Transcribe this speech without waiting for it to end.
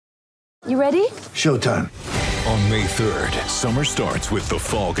You ready? Showtime. On May 3rd, summer starts with The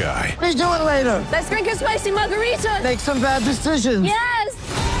Fall Guy. Let's do it later. Let's drink a spicy margarita. Make some bad decisions.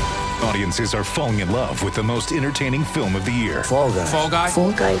 Yes! Audiences are falling in love with the most entertaining film of the year. Fall Guy. Fall Guy?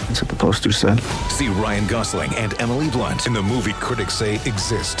 Fall Guy. That's what the poster said. See Ryan Gosling and Emily Blunt in the movie critics say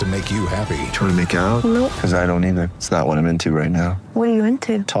exists to make you happy. Trying to make it out? Nope. Because I don't either. It's not what I'm into right now. What are you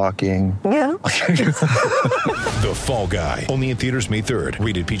into? Talking. Yeah. The Fall Guy. Only in theaters May 3rd.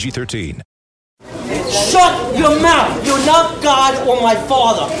 Rated PG-13. Shut your mouth! You're not God or my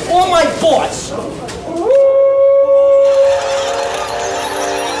father or my boss!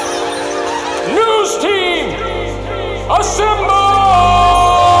 News team, assemble!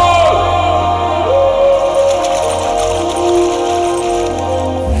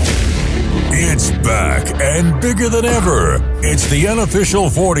 It's back and bigger than ever. It's the unofficial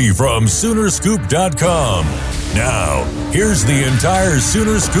 40 from Soonerscoop.com. Now, here's the entire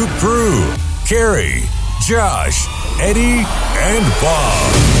Sooner Scoop crew. Carrie, Josh, Eddie, and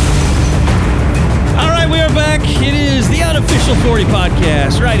Bob. All right, we are back. It is the unofficial 40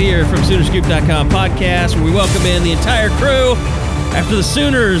 podcast right here from Soonerscoop.com podcast, where we welcome in the entire crew after the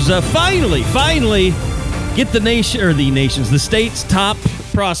Sooners finally get the state's top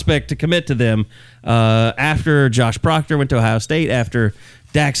prospect to commit to them after Josh Proctor went to Ohio State, after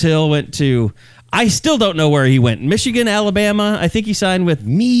Dax Hill went to... I still don't know where he went. Michigan, Alabama. I think he signed with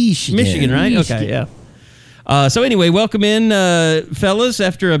Michigan, right? Okay, yeah. So anyway, welcome in, fellas,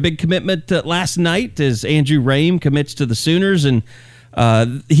 after a big commitment last night as Andrew Rame commits to the Sooners. And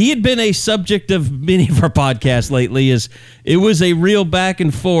he had been a subject of many of our podcasts lately. As it was a real back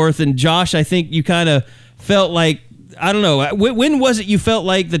and forth. And Josh, I think you kind of felt like, I don't know, when was it you felt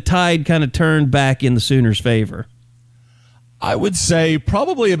like the tide kind of turned back in the Sooners' favor? I would say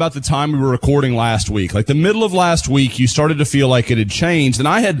probably about the time we were recording last week, like the middle of last week, you started to feel like it had changed. And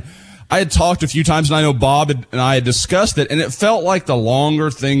I had talked a few times, and I know Bob and I had discussed it, and it felt like the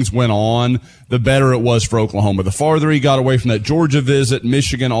longer things went on, the better it was for Oklahoma. The farther he got away from that Georgia visit,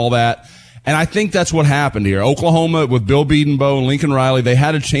 Michigan, all that. And I think that's what happened here. Oklahoma, with Bill Bedenbaugh and Lincoln Riley, they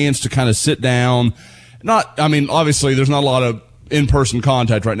had a chance to kind of sit down. Obviously there's not a lot of in-person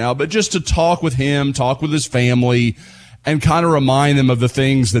contact right now, but just to talk with him, talk with his family, and kind of remind them of the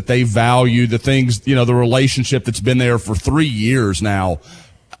things that they value, the things, the relationship that's been there for 3 years now.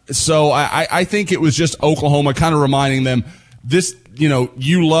 So I think it was just Oklahoma kind of reminding them, this,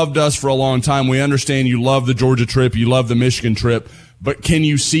 you loved us for a long time. We understand you love the Georgia trip, you love the Michigan trip, but can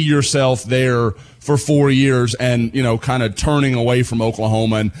you see yourself there for 4 years and, kind of turning away from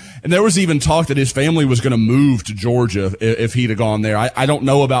Oklahoma? And there was even talk that his family was going to move to Georgia if he'd have gone there. I don't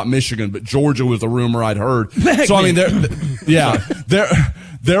know about Michigan, but Georgia was the rumor I'd heard. So, I mean,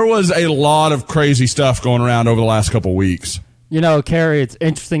 there was a lot of crazy stuff going around over the last couple of weeks. Carrie, it's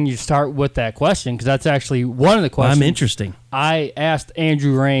interesting you start with that question because that's actually one of the questions. I'm interesting. I asked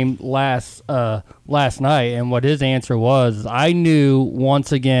Andrew Rame last night, and what his answer was, I knew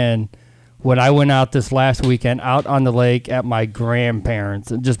once again when I went out this last weekend out on the lake at my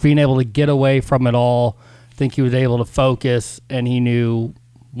grandparents and just being able to get away from it all. I think he was able to focus, and he knew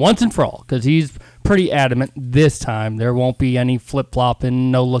once and for all because he's pretty adamant this time there won't be any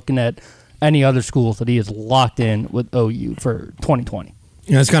flip-flopping, no looking at any other schools, that he is locked in with OU for 2020.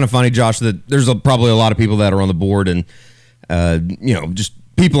 It's kind of funny, Josh, that there's probably a lot of people that are on the board and, just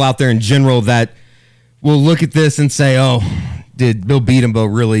people out there in general that will look at this and say, oh, did Bill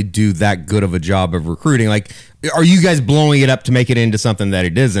Bedenbaugh really do that good of a job of recruiting? Like, are you guys blowing it up to make it into something that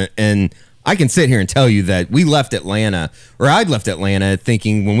it isn't? And I can sit here and tell you that we left Atlanta, or I'd left Atlanta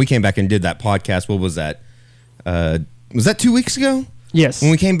thinking when we came back and did that podcast, what was that? Was that 2 weeks ago? Yes.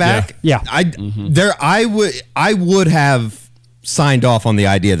 When we came back? Yeah. I would have signed off on the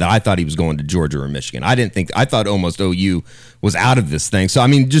idea that I thought he was going to Georgia or Michigan. I thought almost OU was out of this thing. So, I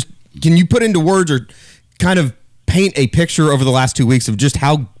mean, just can you put into words or kind of paint a picture over the last 2 weeks of just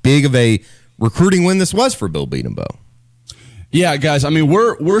how big of a recruiting win this was for Bill Bedenbaugh? Yeah, guys, I mean,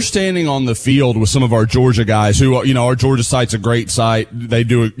 we're standing on the field with some of our Georgia guys who, our Georgia site's a great site. They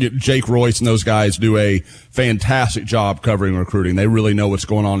Jake Royce and those guys do a fantastic job covering recruiting. They really know what's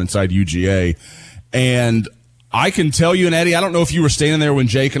going on inside UGA. And I can tell you, and Eddie, I don't know if you were standing there when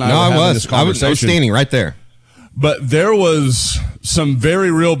Jake and I were having this conversation. I was standing right there. But there was some very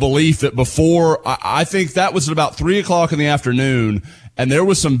real belief that before, I think that was at about 3 o'clock in the afternoon, and there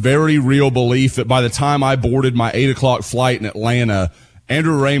was some very real belief that by the time I boarded my 8 o'clock flight in Atlanta,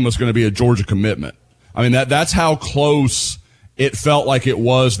 Andrew Rame was going to be a Georgia commitment. I mean, that's how close it felt like it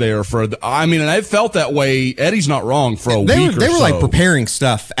was there and I felt that way. Eddie's not wrong for a week or so. They were like preparing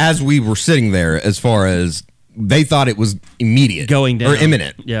stuff as we were sitting there as far as they thought it was immediate. Going down. Or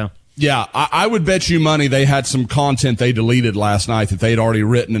imminent. Yeah. Yeah, I would bet you money they had some content they deleted last night that they'd already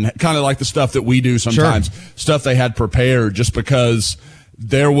written, and kind of like the stuff that we do sometimes, stuff they had prepared, just because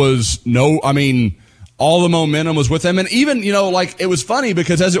there was all the momentum was with them. And even, it was funny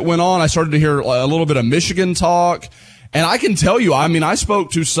because as it went on, I started to hear a little bit of Michigan talk. And I can tell you, I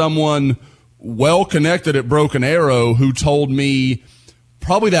spoke to someone well connected at Broken Arrow who told me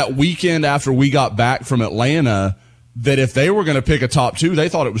probably that weekend after we got back from Atlanta that if they were going to pick a top two, they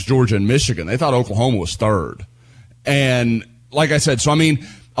thought it was Georgia and Michigan. They thought Oklahoma was third. And like I said,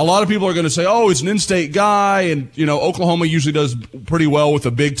 a lot of people are going to say, oh, it's an in-state guy. And, Oklahoma usually does pretty well with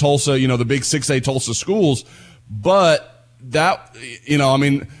the big Tulsa, the big 6A Tulsa schools. But that,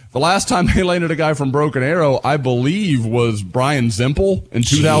 the last time they landed a guy from Broken Arrow, I believe, was Brian Zimple in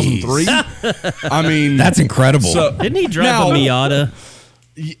 2003. That's incredible. So, didn't he drive a Miata?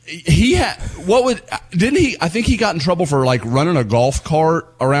 He had didn't he? I think he got in trouble for running a golf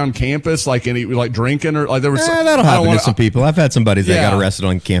cart around campus, and he drinking or there was. That'll happen to some people. I've had some buddies that got arrested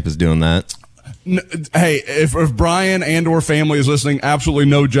on campus doing that. Hey, if Brian and or family is listening, absolutely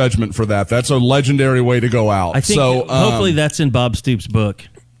no judgment for that. That's a legendary way to go out. I think hopefully that's in Bob Stoops' book.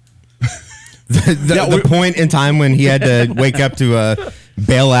 The point in time when he had to wake up to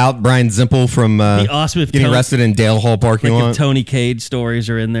bail out Brian Zimple from getting arrested in Dale Hall parking lot. Tony Cade stories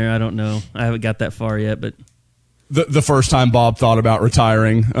are in there. I don't know. I haven't got that far yet, but the first time Bob thought about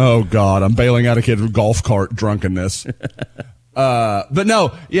retiring, oh God, I'm bailing out a kid with golf cart drunkenness. But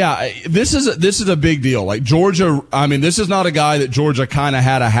no, this is a big deal. Like Georgia, this is not a guy that Georgia kind of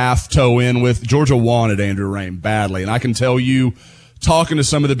had a half toe in with. Georgia wanted Andrew Raym badly, and I can tell you, talking to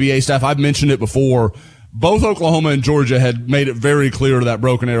some of the BA staff, I've mentioned it before, both Oklahoma and Georgia had made it very clear to that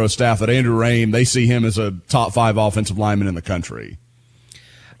Broken Arrow staff that Andrew Raym, they see him as a top 5 offensive lineman in the country.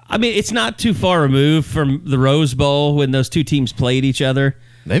 It's not too far removed from the Rose Bowl when those two teams played each other.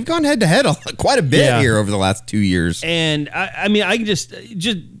 They've gone head to head quite a bit here over the last 2 years. And I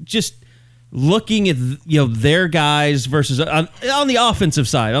just looking at their guys versus on the offensive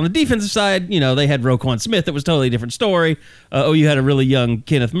side. On the defensive side, they had Roquan Smith. That was a totally different story. You had a really young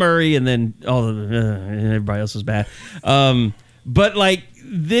Kenneth Murray, and then everybody else was bad. But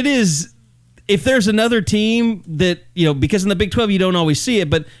that is, if there's another team that because in the Big 12 you don't always see it,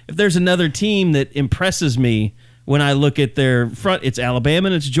 but if there's another team that impresses me when I look at their front, it's Alabama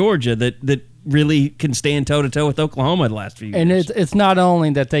and it's Georgia that really can stand toe-to-toe with Oklahoma the last few years. And it's not only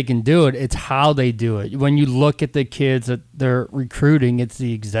that they can do it, it's how they do it. When you look at the kids that they're recruiting, it's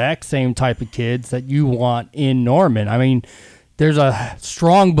the exact same type of kids that you want in Norman. There's a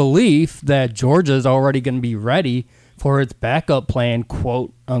strong belief that Georgia is already going to be ready for its backup plan,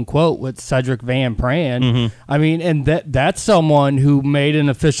 quote unquote, with Cedric Van Pran. Mm-hmm. And that's someone who made an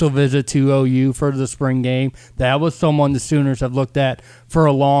official visit to OU for the spring game. That was someone the Sooners have looked at for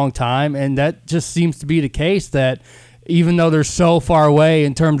a long time, and that just seems to be the case, that even though they're so far away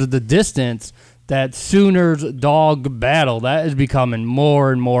in terms of the distance, that Sooners dog battle, that is becoming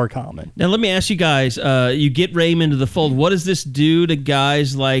more and more common. Now, let me ask you guys, you get Raym into the fold. What does this do to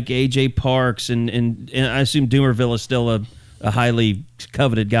guys like A.J. Parks? And I assume Doomerville is still a highly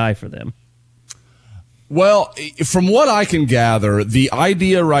coveted guy for them. Well, from what I can gather, the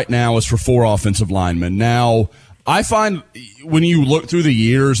idea right now is for 4 offensive linemen. Now, I find when you look through the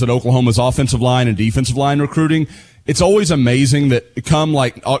years at Oklahoma's offensive line and defensive line recruiting, it's always amazing that come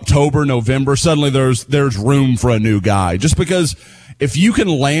October, November, suddenly there's room for a new guy. Just because if you can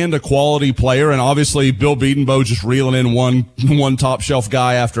land a quality player, and obviously Bill Bedenbaugh just reeling in one top shelf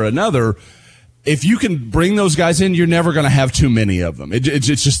guy after another, if you can bring those guys in, you're never going to have too many of them.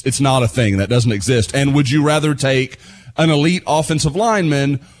 It's not a thing that doesn't exist. And would you rather take an elite offensive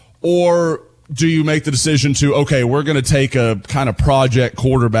lineman, or do you make the decision to, okay, we're going to take a kind of project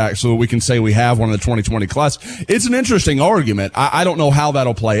quarterback so that we can say we have one in the 2020 class? It's an interesting argument. I don't know how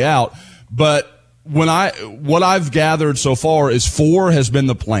that'll play out, but what I've gathered so far is 4 has been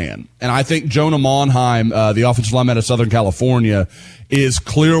the plan. And I think Jonah Monheim, the offensive lineman of Southern California, is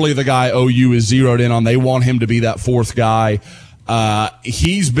clearly the guy OU is zeroed in on. They want him to be that 4th guy.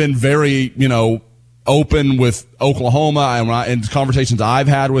 He's been very, open with Oklahoma, and conversations I've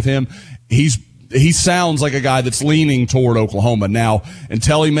had with him, he sounds like a guy that's leaning toward Oklahoma. Now,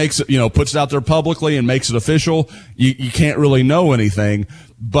 until he makes it, puts it out there publicly and makes it official, you can't really know anything.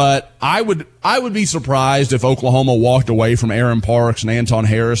 But I would be surprised if Oklahoma walked away from Aaron Parks and Anton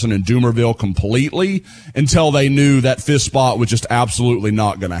Harrison and Doomerville completely until they knew that 5th spot was just absolutely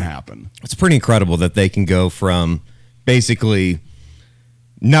not going to happen. It's pretty incredible that they can go from basically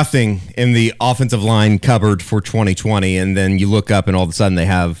nothing in the offensive line cupboard for 2020, and then you look up and all of a sudden they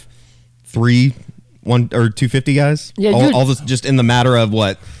have 3 1 or 250 guys? Yeah, all this just in the matter of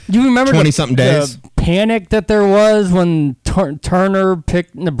what? You remember 20-something days? The panic that there was when Turner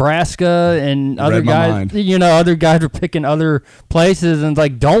picked Nebraska and other guys, other guys were picking other places, and it's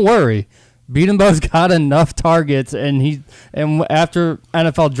like, don't worry, Beatonbo's got enough targets, and after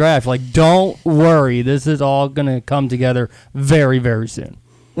NFL draft, like, don't worry, this is all gonna come together very, very soon.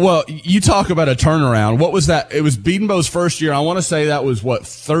 Well, you talk about a turnaround. What was that? It was Beatonbo's first year. I want to say that was,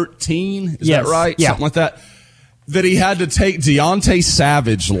 13? Is that right? Yeah. Something like that. That he had to take Deontay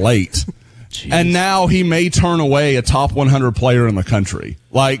Savage late. And now he may turn away a top 100 player in the country.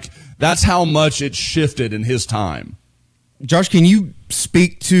 Like, that's how much it shifted in his time. Josh, can you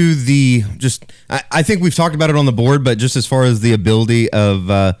speak to I think we've talked about it on the board, but just as far as the ability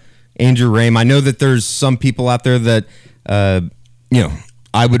of Andrew Rame, I know that there's some people out there that,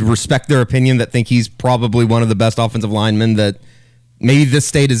 I would respect their opinion that think he's probably one of the best offensive linemen that maybe this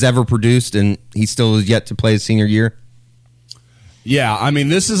state has ever produced, and he still is yet to play his senior year. Yeah, I mean,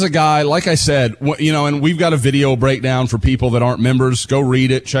 this is a guy, like I said, and we've got a video breakdown for people that aren't members. Go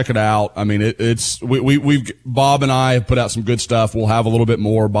read it, check it out. I mean, we've Bob and I have put out some good stuff. We'll have a little bit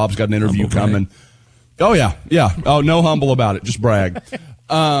more. Bob's got an interview coming. Oh yeah. Oh, no humble about it. Just brag.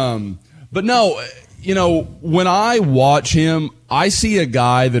 But no, when I watch him, I see a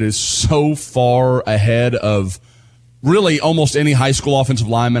guy that is so far ahead of really almost any high school offensive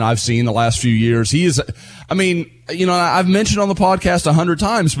lineman I've seen the last few years. He is, I mean, I've mentioned on the podcast 100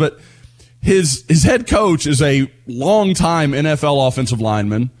 times, but his head coach is a longtime NFL offensive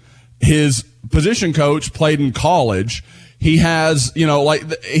lineman. His position coach played in college. He has,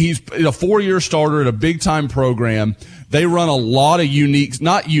 he's a 4-year starter at a big time program. They run a lot of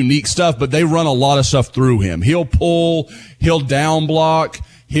not unique stuff, but they run a lot of stuff through him. He'll pull, he'll down block,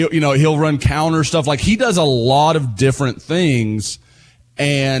 he'll run counter stuff. Like, he does a lot of different things,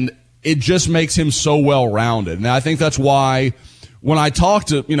 and it just makes him so well-rounded. And I think that's why when I talk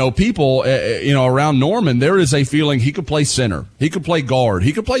to, people, around Norman, there is a feeling he could play center. He could play guard.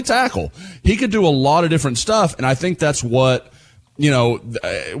 He could play tackle. He could do a lot of different stuff. And I think that's what,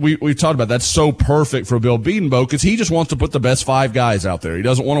 we've talked about. That's so perfect for Bill Beatonbow, because he just wants to put the best 5 guys out there. He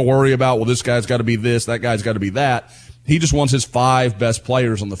doesn't want to worry about, well, this guy's got to be this, that guy's got to be that. He just wants his 5 best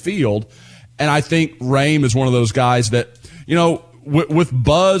players on the field. And I think Rame is one of those guys that, with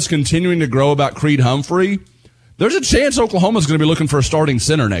buzz continuing to grow about Creed Humphrey, there's a chance Oklahoma's going to be looking for a starting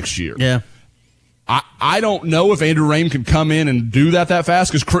center next year. Yeah. I don't know if Andrew Rame can come in and do that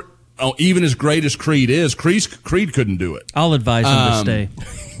fast, because even as great as Creed is, Creed couldn't do it. I'll advise him to stay.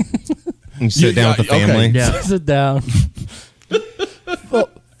 You sit down with the family. Okay. Yeah. Sit down.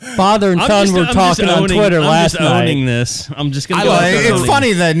 Father and son were talking on Twitter last night. I'm just owning this. I'm just going to go. It's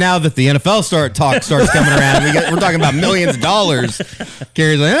funny that now that the NFL starts coming around, we're talking about millions of dollars.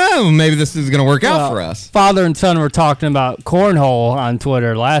 Gary's like, maybe this is going to work out for us. Father and son were talking about cornhole on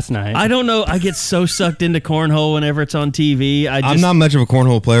Twitter last night. I don't know. I get so sucked into cornhole whenever it's on TV. I'm not much of a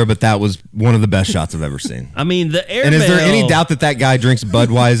cornhole player, but that was one of the best shots I've ever seen. I mean, the air. And is there any doubt that guy drinks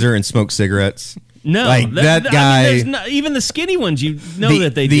Budweiser and smokes cigarettes? No, that guy. I mean, even the skinny ones,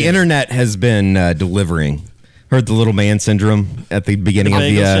 that they do. The internet has been delivering. Heard the little man syndrome at the beginning of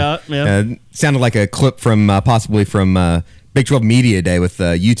the shot, yeah. Sounded like a clip from possibly from Big 12 Media Day with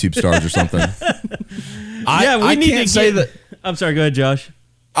YouTube stars or something. We need to say that. I'm sorry. Go ahead, Josh.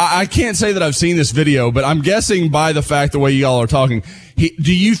 I can't say that I've seen this video, but I'm guessing by the fact the way y'all are talking,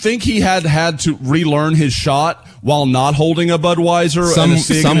 do you think he had to relearn his shot while not holding a Budweiser? And a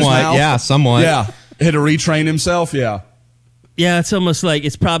cig in his mouth? Yeah, somewhat. Yeah, had to retrain himself. Yeah, it's almost like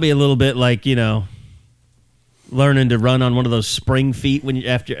it's probably a little bit like learning to run on one of those spring feet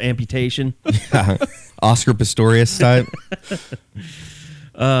after amputation. Oscar Pistorius type.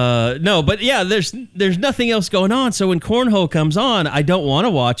 No, but yeah, there's nothing else going on. So when cornhole comes on, I don't want to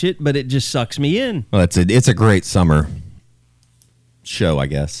watch it, but it just sucks me in. Well, it's a great summer show, I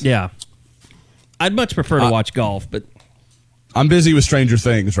guess. Yeah, I'd much prefer to watch golf, but I'm busy with Stranger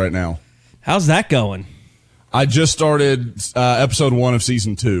Things right now. How's that going? I just started episode 1 of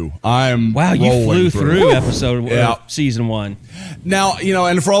season 2. Wow, you flew through episode season 1. Now,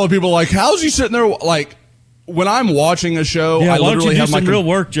 and for all the people like, how's he sitting there like? When I'm watching a show, I literally have some real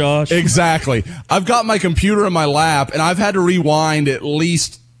work, Josh. Exactly. I've got my computer in my lap, and I've had to rewind at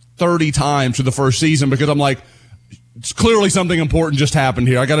least 30 times to the first season because I'm like, it's clearly something important just happened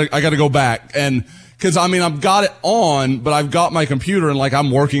here. I gotta go back. And because I've got it on, but I've got my computer and like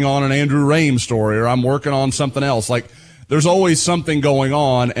I'm working on an Andrew Rame story or I'm working on something else. Like there's always something going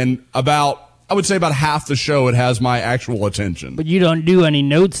on, and I would say about half the show it has my actual attention. But you don't do any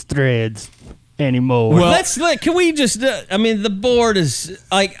notes threads. anymore. Well, can we just? I mean, the board is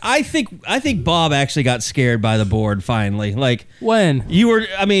like. I think Bob actually got scared by the board finally. Like when you were.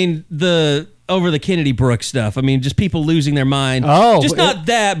 I mean, over the Kennedy Brooks stuff. I mean, just people losing their mind. Oh, just not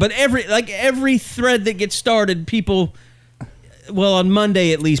that, but every thread that gets started, people. Well, on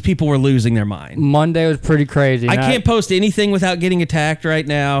Monday, at least, people were losing their mind. Monday was pretty crazy. I can't post anything without getting attacked right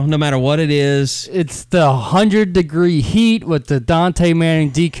now, no matter what it is. It's the 100-degree heat with the Dante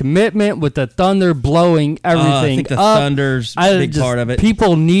Manning decommitment, with the Thunder blowing everything I think the up. Thunder's a big part of it.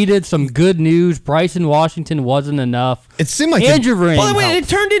 People needed some good news. Bryson Washington wasn't enough. It seemed like Andrew Ring. Well, wait, it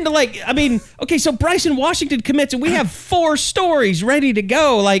turned into okay, so Bryson Washington commits, and we have 4 stories ready to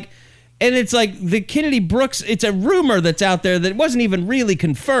go, and it's like the Kennedy Brooks, it's a rumor that's out there that wasn't even really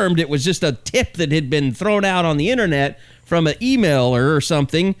confirmed. It was just a tip that had been thrown out on the internet from an emailer or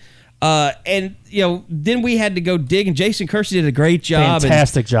something. And, then we had to go dig, and Jason Kersey did a great job.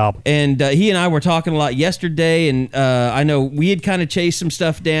 Fantastic job. And he and I were talking a lot yesterday, and I know we had kind of chased some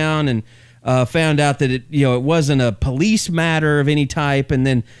stuff down and found out that it wasn't a police matter of any type. And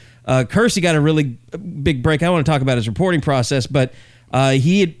then Kersey got a really big break. I want to talk about his reporting process, but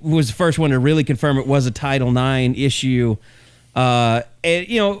he was the first one to really confirm it was a Title IX issue. And,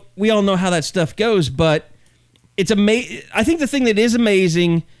 we all know how that stuff goes, but it's amazing. I think the thing that is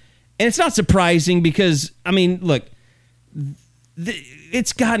amazing, and it's not surprising because, I mean, look,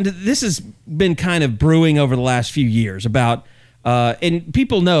 this has been kind of brewing over the last few years about, and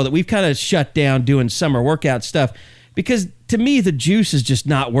people know that we've kind of shut down doing summer workout stuff because to me, the juice is just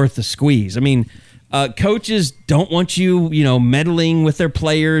not worth the squeeze. I mean, coaches don't want you, meddling with their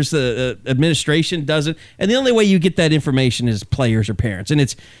players. The administration doesn't, and the only way you get that information is players or parents, and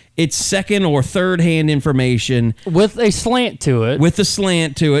it's second or third hand information with a slant to it.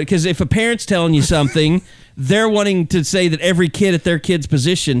 Because if a parent's telling you something, they're wanting to say that every kid at their kid's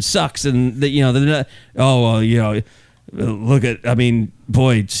position sucks, and that they're not. Look at,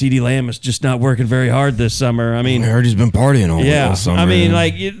 boy, CeeDee Lamb is just not working very hard this summer. I heard he's been partying all summer.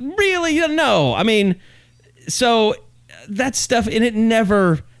 Really, no. So that stuff, and it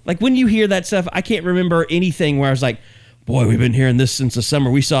never, when you hear that stuff, I can't remember anything where I was like, boy, we've been hearing this since the summer.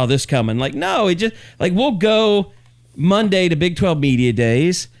 We saw this coming. No, it just, we'll go Monday to Big 12 Media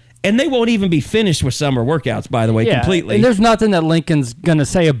Days, and they won't even be finished with summer workouts, by the way, completely. And there's nothing that Lincoln's going to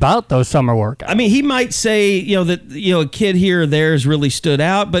say about those summer workouts. He might say, that, a kid here or there has really stood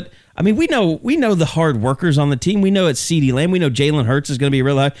out, but we know the hard workers on the team. We know it's CeeDee Lamb. We know Jalen Hurts is going to be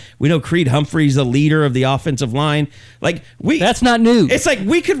real high. We know Creed Humphrey's the leader of the offensive line. That's not new. It's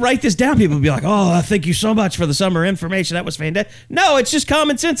we could write this down. People would be like, oh, thank you so much for the summer information. That was fantastic. No, it's just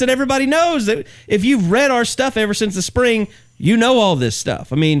common sense that everybody knows that if you've read our stuff ever since the spring, you know all this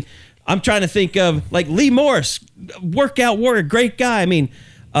stuff. I'm trying to think of Lee Morris, workout warrior, great guy.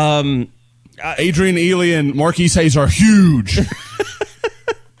 Adrian Ealy and Marquise Hayes are huge.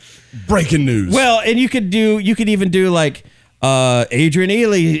 Breaking news. Well, and you could even do Adrian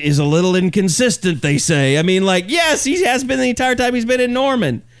Ealy is a little inconsistent, they say. Yes, he has been the entire time he's been in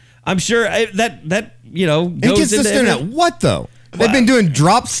Norman. I'm sure that goes inconsistent into at what though? They've been doing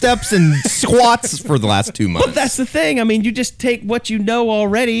drop steps and squats for the last 2 months. But that's the thing. You just take what you know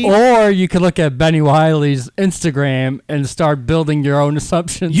already. Or you could look at Benny Wiley's Instagram and start building your own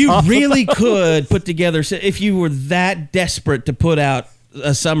assumptions. You really could put together, if you were that desperate to put out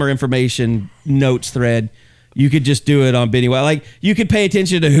a summer information notes thread, you could just do it on Benny Wiley. You could pay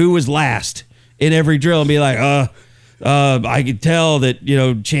attention to who was last in every drill and be like, I could tell that,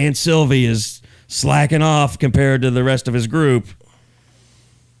 Chance Sylvie is slacking off compared to the rest of his group.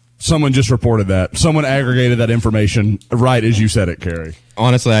 Someone just reported that. Someone aggregated that information right as you said it, Kerry.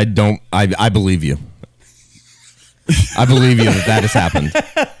 Honestly, I believe you. I believe you that has happened.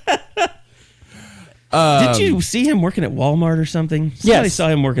 Did you see him working at Walmart or something? Somebody saw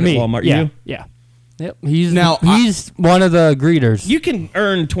him working at Walmart. Yeah. You? Yeah. Yep. He's one of the greeters. You can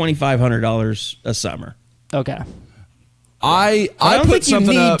earn $2,500 a summer. Okay. I don't put think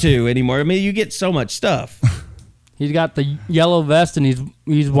you need up to anymore. You get so much stuff. He's got the yellow vest, and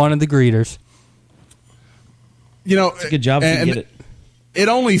he's one of the greeters. It's a good job if you get it. It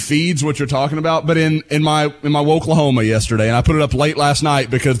only feeds what you're talking about, but in my Woklahoma yesterday, and I put it up late last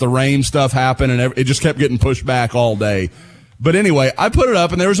night because the rain stuff happened, and it just kept getting pushed back all day. But anyway, I put it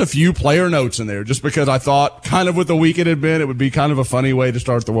up, and there was a few player notes in there just because I thought, kind of with the week it had been, it would be kind of a funny way to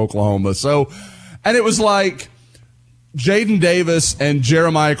start the Woklahoma. So, and it was Jaden Davis and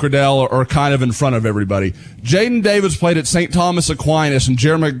Jeremiah Cradell are kind of in front of everybody. Jaden Davis played at St. Thomas Aquinas, and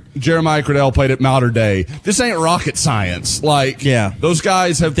Jeremiah Cradell played at Mater Dei. This ain't rocket science. Like, those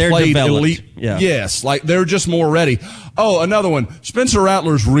guys have played developed. elite. Yeah. Yes, like they're just more ready. Oh, another one. Spencer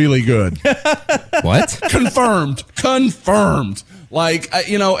Rattler's really good. What? Confirmed. Like, and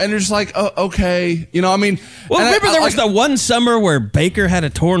you're just like, oh, okay. I mean. Well, remember there was the one summer where Baker had a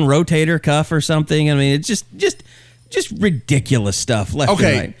torn rotator cuff or something? I mean, it's just ridiculous stuff left and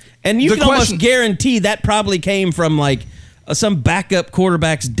right. And you can almost guarantee that probably came from like some backup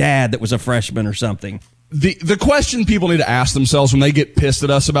quarterback's dad that was a freshman or something. The question people need to ask themselves when they get pissed at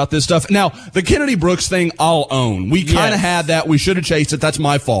us about this stuff. Now, the Kennedy Brooks thing, I'll own. We kind of had that. We should have chased it. That's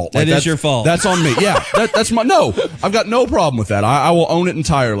my fault. That is your fault. That's on me. Yeah, that's my. No, I've got no problem with that. I will own it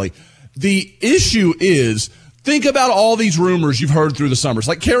entirely. The issue is, think about all these rumors you've heard through the summers.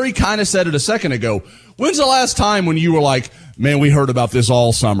 Like Kerry kind of said it a second ago. When's the last time when you were like, man, we heard about this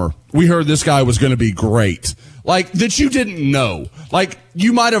all summer. We heard this guy was going to be great. Like, that you didn't know. Like,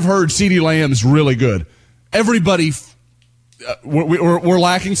 you might have heard CeeDee Lamb's really good. Everybody, we're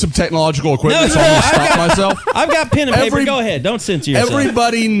lacking some technological equipment, so I'm going to stop myself. I've got pen and paper. Go ahead. Don't censor yourself.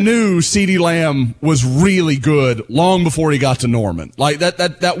 Everybody knew CeeDee Lamb was really good long before he got to Norman. Like,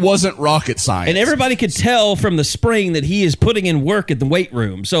 that wasn't rocket science. And everybody could tell from the spring that he is putting in work at the weight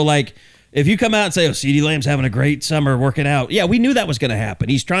room. So, like, if you come out and say, CeeDee Lamb's having a great summer working out, yeah, we knew that was going to happen.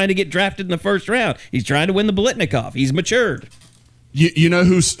 He's trying to get drafted in the first round. He's trying to win the Biletnikoff. He's matured. You know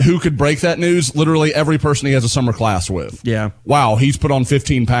who could break that news? Literally every person he has a summer class with. Yeah. Wow, he's put on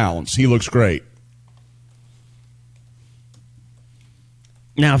 15 pounds. He looks great.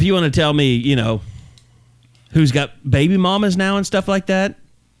 Now, if you want to tell me, who's got baby mamas now and stuff like that,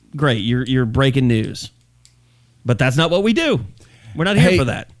 great. You're breaking news. But that's not what we do. We're not here for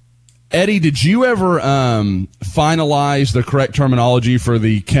that. Eddie, did you ever finalize the correct terminology for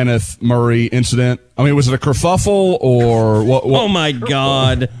the Kenneth Murray incident? I mean, was it a kerfuffle or what? Oh my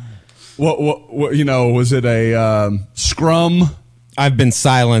God! What? Was it a scrum? I've been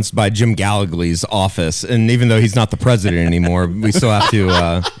silenced by Jim Gallagher's office, and even though he's not the president anymore, we still have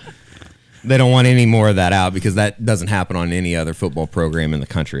to. They don't want any more of that out because that doesn't happen on any other football program in the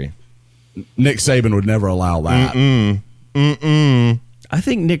country. Nick Saban would never allow that. I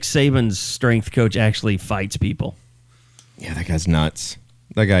think Nick Saban's strength coach actually fights people. Yeah, that guy's nuts.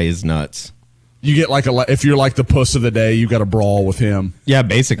 That guy is nuts. You get if you're like the puss of the day, you got to brawl with him. Yeah,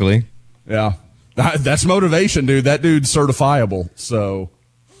 basically. Yeah. That's motivation, dude. That dude's certifiable. So,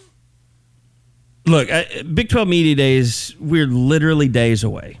 look, Big 12 Media Days, we're literally days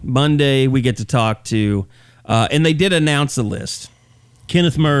away. Monday, we get to talk to, and they did announce the list.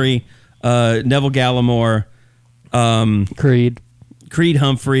 Kenneth Murray, Neville Gallimore, Creed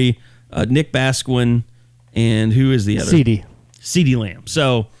Humphrey, Nick Basquin, and who is the other? CeeDee Lamb.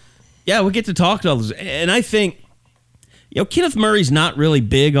 So, yeah, we get to talk to all those. And I think, Kenneth Murray's not really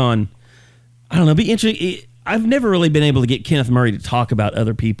big on, I don't know, be interesting. I've never really been able to get Kenneth Murray to talk about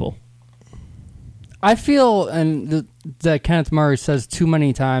other people. I feel that Kenneth Murray says too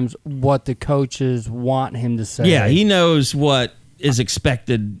many times what the coaches want him to say. Yeah, he knows what is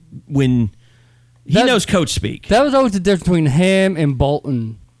expected when he knows coach speak. That was always the difference between him and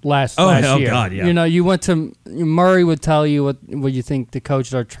Bolton last year. Oh, God, yeah. You went to Murray would tell you what you think the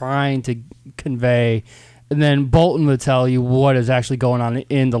coaches are trying to convey, and then Bolton would tell you what is actually going on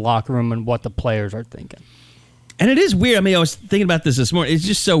in the locker room and what the players are thinking. And it is weird. I mean, I was thinking about this morning. It's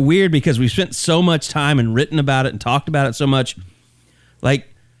just so weird because we've spent so much time and written about it and talked about it so much. Like,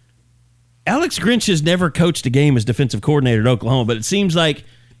 Alex Grinch has never coached a game as defensive coordinator at Oklahoma, but it seems like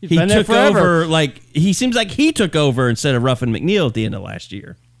he took over. He seems like he took over instead of Ruffin McNeil at the end of last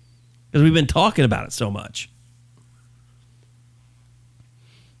year because we've been talking about it so much.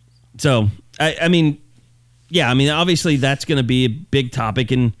 So, I mean, obviously that's going to be a big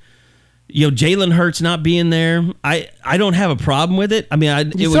topic, and Jalen Hurts not being there, I don't have a problem with it. I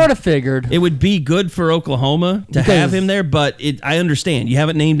mean, sort of figured it would be good for Oklahoma to have him there, but I understand you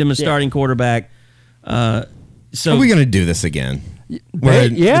haven't named him a starting quarterback. So are we going to do this again? They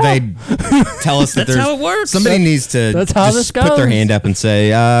tell us that that's how it works. Somebody needs to just put their hand up and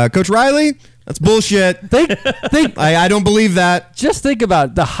say, Coach Riley, that's bullshit. I don't believe that. Just think about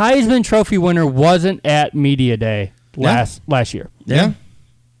it. The Heisman Trophy winner wasn't at Media Day last year. Yeah.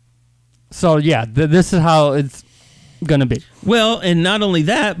 So, this is how it's going to be. Well, and not only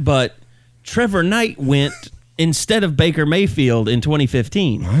that, but Trevor Knight went instead of Baker Mayfield in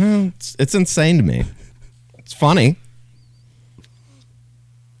 2015. It's insane to me. It's funny.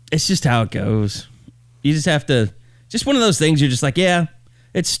 It's just how it goes. You just have to, just one of those things you're just like, yeah,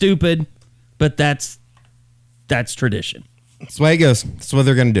 it's stupid, but that's that's tradition. That's the way it goes. That's what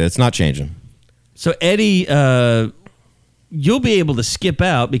they're going to do. It's not changing. So, Eddie, you'll be able to skip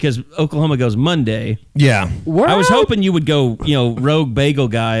out because Oklahoma goes Monday. Yeah. I was hoping you would go, rogue bagel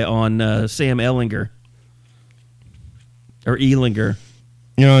guy on Sam Ehlinger. Or Ehlinger.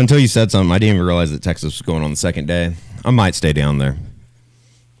 Until you said something, I didn't even realize that Texas was going on the second day. I might stay down there.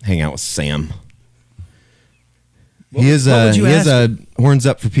 Hang out with Sam. He is a Horns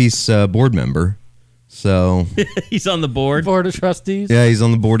Up for Peace board member. So he's on the board of trustees. Yeah, he's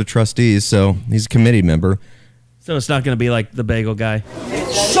on the board of trustees. So he's a committee member. So it's not going to be like the bagel guy.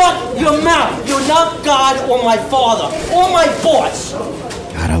 Shut your mouth. You're not God or my father or my boss.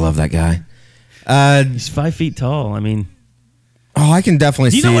 God, I love that guy. He's 5 feet tall. I mean, I can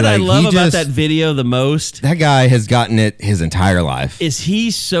definitely see. Do you know what I love about just, that video the most? That guy has gotten it his entire life. Is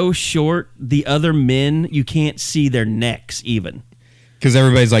he's so short, the other men, you can't see their necks even. Because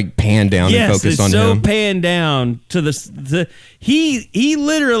everybody's like panned down and focused on him. So panned down to the he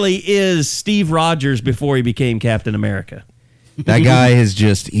literally is Steve Rogers before he became Captain America. That guy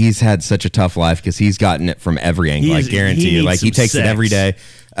he's had such a tough life because he's gotten it from every angle. I guarantee you. Like he takes it every day.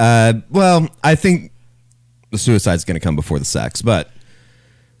 Well, I think the suicide's going to come before the sex, but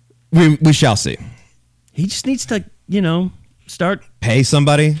we shall see. He just needs to, start pay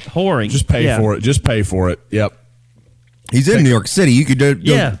somebody, whoring. Just pay for it. Just pay for it. Yep. He's in New York City. You could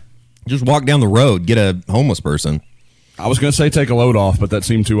just walk down the road, get a homeless person. I was going to say take a load off, but that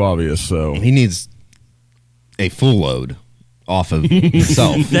seemed too obvious. So he needs a full load off of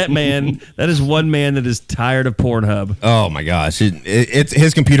himself. That is one man that is tired of Pornhub. Oh my gosh, it's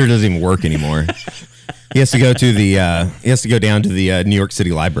his computer doesn't even work anymore. He has to go down to the New York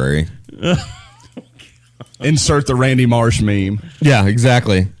City Library. Insert the Randy Marsh meme. Yeah,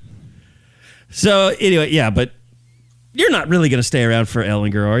 exactly. So anyway, but you're not really going to stay around for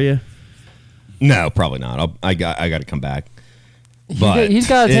Ehlinger, are you? No, probably not. I got to come back. But he's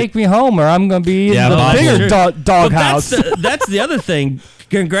got to take me home, or I'm going to be in the bigger doghouse. That's the other thing.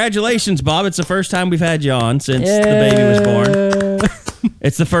 Congratulations, Bob. It's the first time we've had you on since the baby was born.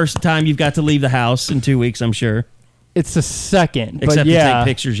 It's the first time you've got to leave the house in 2 weeks, I'm sure. It's the second. Except but to take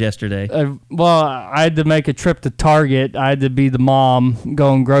pictures yesterday. Well, I had to make a trip to Target. I had to be the mom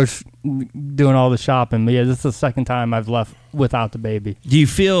going doing all the shopping. But this is the second time I've left without the baby. Do you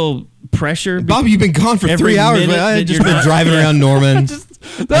feel pressure? Bob, you've been gone for 3 hours. I've just been driving around Norman.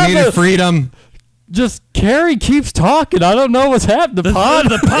 I needed freedom. Just Carrie keeps talking. I don't know what's happened. The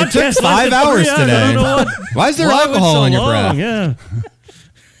podcast it took 5 hours today. Why is there alcohol in your breath? Yeah.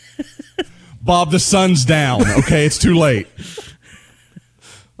 Bob, the sun's down. Okay, it's too late.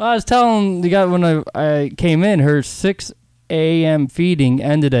 Well, I was telling the guy when I came in, her 6 a.m. feeding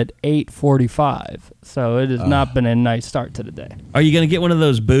ended at 8:45. So it has not been a nice start to the day. Are you going to get one of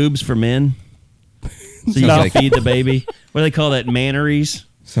those boobs for men? So you can feed the baby? What do they call that? Manneries?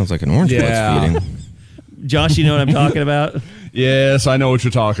 Sounds like an orange feeding. Josh, you know what I'm talking about? Yes, I know what you're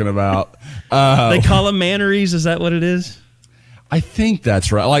talking about. They call them manneries. Is that what it is? I think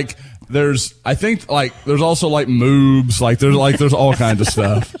that's right. There's also like moobs. There's all kinds of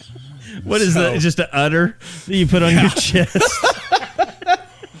stuff. What is that? Just an udder that you put on your chest?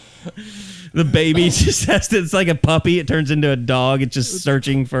 The baby just has to. It's like a puppy. It turns into a dog. It's just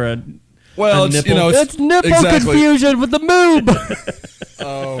searching for a. Well, nipple. It's nipple confusion with the moob.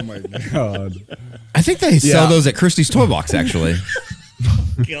 Oh my god! I think they sell those at Christie's Toy Box. Actually.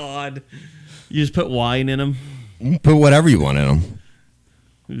 God, you just put wine in them. Put whatever you want in them.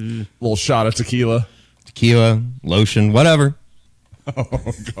 Little shot of tequila, lotion, whatever.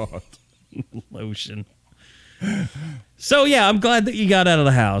 Oh god, lotion. So yeah, I'm glad that you got out of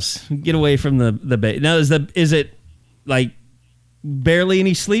the house, get away from the baby. Now is it like barely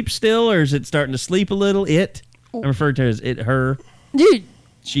any sleep still, or is it starting to sleep a little? I refer to it as it, her,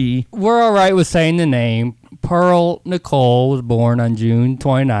 she. We're all right with saying the name. Pearl Nicole was born on June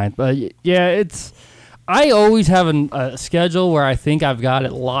 29th, but yeah, I always have a schedule where I think I've got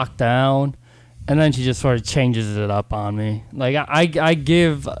it locked down, and then she just sort of changes it up on me. Like, I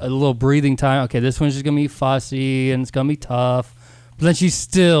give a little breathing time. Okay, this one's just going to be fussy, and it's going to be tough. But then she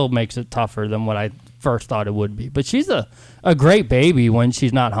still makes it tougher than what I first thought it would be. But she's a great baby when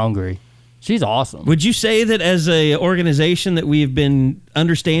she's not hungry. She's awesome. Would you say that as a organization that we've been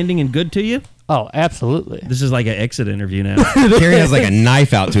understanding and good to you? Oh, absolutely. This is like an exit interview now. Gary has like a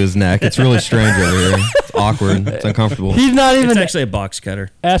knife out to his neck. It's really strange over here. It's awkward. It's uncomfortable. He's not even... It's actually a box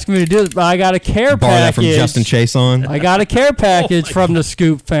cutter. Asking me to do this, but I got a care Borrow package. That from Justin Chase on. I got a care package from the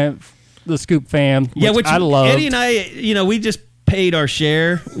Scoop fam, which I love. Eddie and I, we just paid our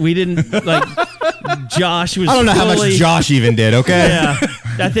share. We didn't, Josh was I don't know how much Josh even did, okay? Yeah.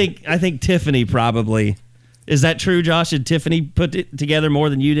 I think Tiffany probably... Is that true, Josh? Did Tiffany put it together more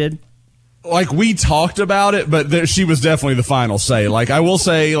than you did? Like, we talked about it, but she was definitely the final say. Like, I will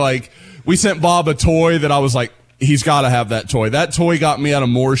say, like, we sent Bob a toy that I was like, he's got to have that toy. That toy got me out of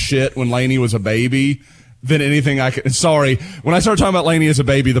more shit when Lainey was a baby than anything I could. Sorry, when I start talking about Lainey as a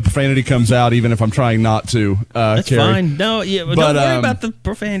baby, the profanity comes out, even if I'm trying not to. That's Carrie. fine. No, yeah, but don't worry about the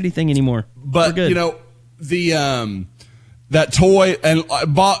profanity thing anymore. But you know, the that toy and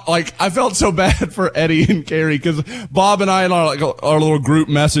Bob, like, I felt so bad for Eddie and Carrie because Bob and I in our little group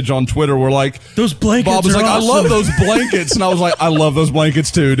message on Twitter were like, those blankets. Bob was are like, awesome. I love those blankets, and I was like, I love those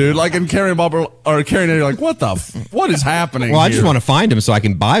blankets too, dude. Like, and Carrie and Bob or Carrie and Eddie are like, what is happening? Well, I here? just want to find them so I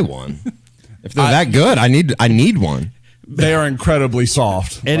can buy one. If they're that good, I need one. They are incredibly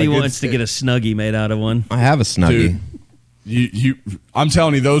soft. Eddie wants to get a Snuggie made out of one. I have a Snuggie. Dude, I'm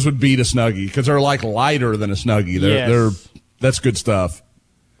telling you, those would beat a Snuggie because they're like lighter than a Snuggie. They're that's good stuff.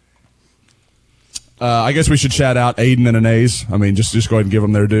 I guess we should shout out Aiden and Anais. I mean, just go ahead and give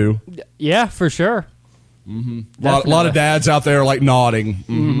them their due. Yeah, for sure. Mm-hmm. A lot of dads out there like nodding.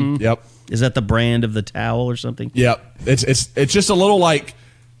 Mm-hmm. Yep. Is that the brand of the towel or something? Yep. It's just a little like,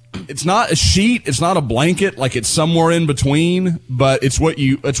 it's not a sheet, it's not a blanket, like it's somewhere in between, but it's what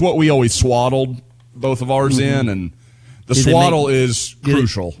we always swaddled both of ours in, and the swaddle is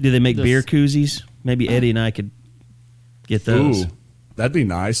crucial. Do they make beer koozies? Maybe Eddie and I could get those. Ooh, that'd be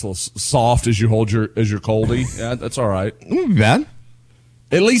nice. A little soft as you hold your coldie. Yeah, that's all right. Not bad.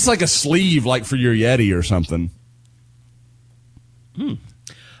 At least like a sleeve, like for your Yeti or something. Okay.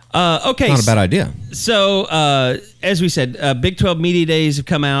 Not a bad idea. So, as we said, Big 12 Media Days have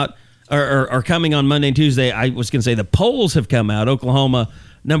come out, or are coming on Monday and Tuesday. I was going to say the polls have come out. Oklahoma,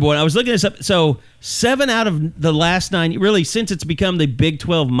 number one. I was looking this up. So, 7 out of the last 9, really, since it's become the Big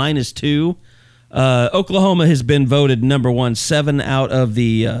 12 -2, Oklahoma has been voted number one 7 out of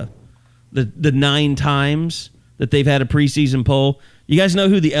the 9 times that they've had a preseason poll. You guys know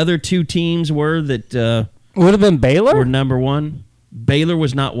who the other 2 teams were that would have been Baylor? Were number one? Baylor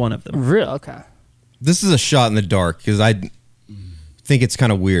was not one of them. Really? Okay. This is a shot in the dark because I think it's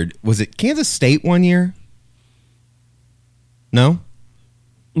kind of weird. Was it Kansas State one year? No?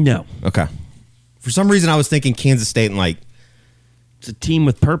 No. Okay. For some reason, I was thinking Kansas State and like... It's a team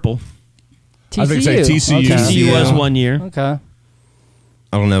with purple. TCU. I think say TCU. Okay. TCU was 1 year. Okay.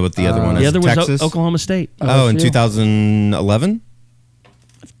 I don't know what the other one is. The other Texas? was Oklahoma State. Oh, in 2011?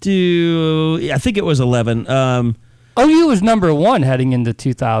 I think it was 11. OU was number one heading into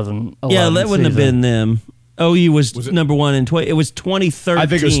 2011. Yeah, that wouldn't have been them. OU was number one in it was 2013. I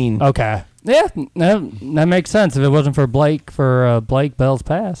think it was, okay. Yeah, that makes sense. If it wasn't for Blake Bell's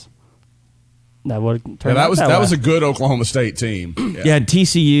pass, that would turn out that was a good Oklahoma State team. Yeah,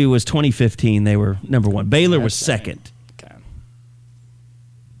 TCU was 2015. They were number one. Baylor was second. Okay.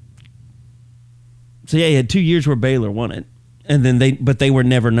 So yeah, you had 2 years where Baylor won it, and then they were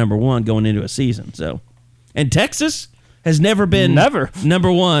never number one going into a season. So, and Texas has never been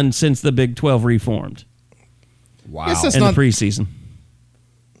number one since the Big 12 reformed. Wow. Guess that's in not, the preseason.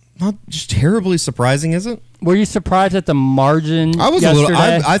 Not just terribly surprising, is it? Were you surprised at the margin? I was yesterday?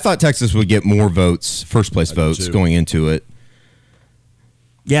 a little. I thought Texas would get more votes, first place votes, going into it.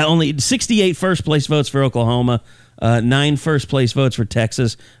 Yeah, only 68 first place votes for Oklahoma, 9 first place votes for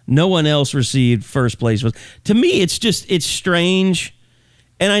Texas. No one else received first place votes. To me, it's strange,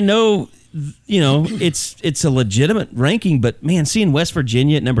 and I know it's a legitimate ranking, but man, seeing West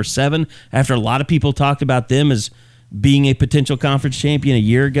Virginia at number 7 after a lot of people talked about them as being a potential conference champion a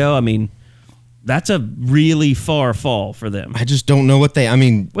year ago, I mean, that's a really far fall for them. I just don't know what they. I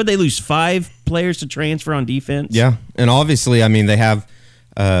mean, would they lose 5 players to transfer on defense? Yeah, and obviously, I mean, they have.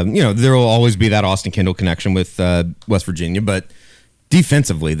 There will always be that Austin Kendall connection with West Virginia, but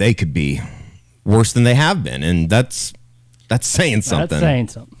defensively, they could be worse than they have been, and that's saying something. That's saying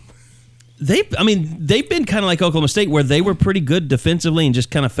something. They've been kind of like Oklahoma State, where they were pretty good defensively and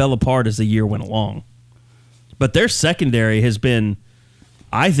just kind of fell apart as the year went along. But their secondary has been,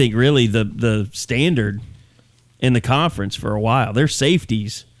 I think, really the standard in the conference for a while. Their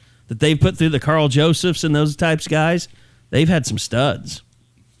safeties that they've put through, the Carl Josephs and those types of guys, they've had some studs.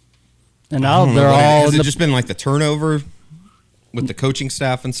 And now they're all. Has it just been like the turnover with the coaching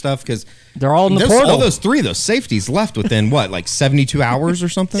staff and stuff? Because they're all in the portal. All those safeties left within what, like 72 hours or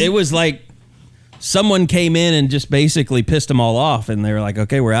something? It was like someone came in and just basically pissed them all off, and they were like,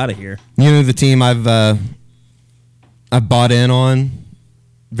 "Okay, we're out of here." You know the team I've bought in on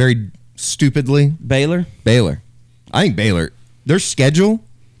very stupidly? Baylor. I think Baylor. Their schedule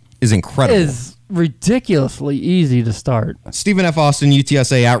is incredible. Is ridiculously easy to start. Stephen F. Austin,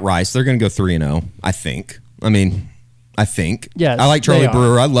 UTSA at Rice. They're going to go 3-0. I think. Yeah, I like Charlie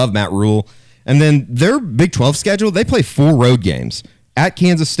Brewer. I love Matt Rule. And then their Big 12 schedule, they play 4 road games at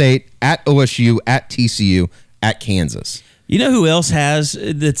Kansas State, at OSU, at TCU, at Kansas. You know who else has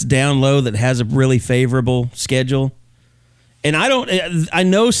that's down low that has a really favorable schedule? And I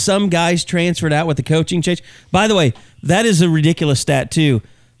know some guys transferred out with the coaching change. By the way, that is a ridiculous stat too.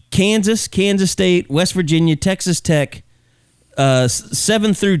 Kansas, Kansas State, West Virginia, Texas Tech,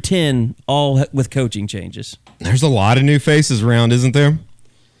 7 through 10, all with coaching changes. There's a lot of new faces around, isn't there?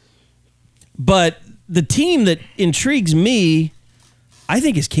 But the team that intrigues me, I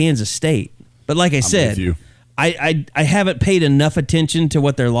think, is Kansas State. But like I said, I haven't paid enough attention to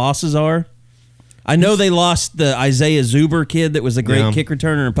what their losses are. I know they lost the Isaiah Zuber kid that was a great kick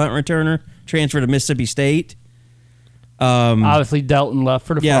returner and punt returner, transferred to Mississippi State. Obviously, Delton left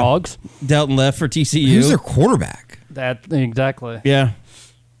for the Frogs. Delton left for TCU. Who's their quarterback? Exactly. Yeah.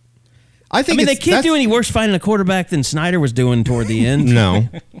 I mean, they can't do any worse finding a quarterback than Snyder was doing toward the end. No.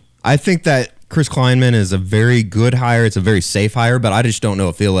 I think that Chris Kleinman is a very good hire. It's a very safe hire, but I just don't know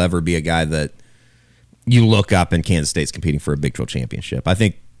if he'll ever be a guy that you look up and Kansas State's competing for a Big 12 championship. I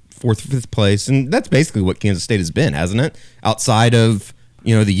think 4th, 5th place, and that's basically what Kansas State has been, hasn't it? Outside of,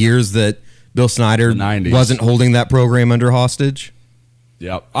 the years that Bill Snyder wasn't holding that program under hostage.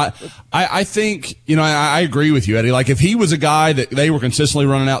 Yeah, I think I agree with you, Eddie. Like if he was a guy that they were consistently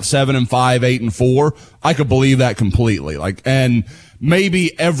running out 7-5, 8-4, I could believe that completely. Like, and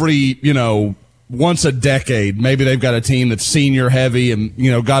maybe every once a decade, maybe they've got a team that's senior heavy and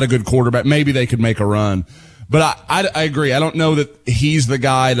got a good quarterback. Maybe they could make a run. But I agree. I don't know that he's the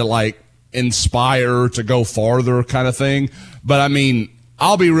guy to like inspire to go farther kind of thing. But I mean,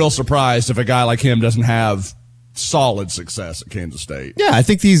 I'll be real surprised if a guy like him doesn't have solid success at Kansas State. Yeah, I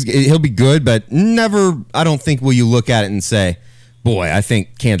think he'll be good, but never, I don't think will you look at it and say, boy, I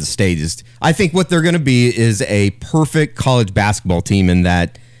think Kansas State is, I think what they're going to be is a perfect college basketball team in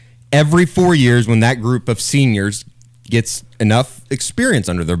that every 4 years when that group of seniors gets enough experience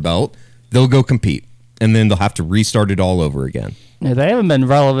under their belt, they'll go compete. And then they'll have to restart it all over again. Yeah, they haven't been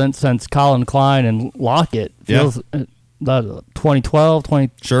relevant since Colin Klein and Lockett. Feels 2012,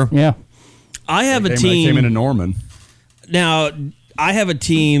 20. Sure. Yeah. I have a team. Came into Norman. Now, I have a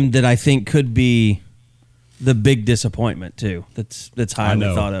team that I think could be the big disappointment too. That's highly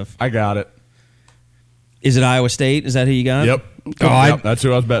thought of. I got it. Is it Iowa State? Is that who you got? Yep. That's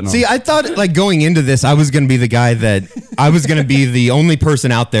who I was betting on. See, I thought like going into this, I was going to be the guy that I was going to be the only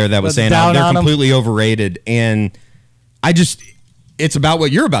person out there that was saying they're completely overrated. And it's about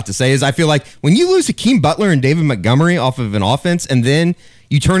what you're about to say is I feel like when you lose Hakeem Butler and David Montgomery off of an offense and then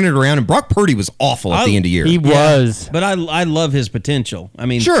you turn it around and Brock Purdy was awful at the end of the year. He was. But I love his potential. I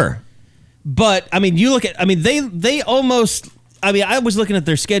mean, sure. But I mean, you look at, I mean, they almost, I mean, I was looking at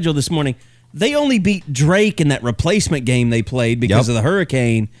their schedule this morning. They only beat Drake in that replacement game they played because of the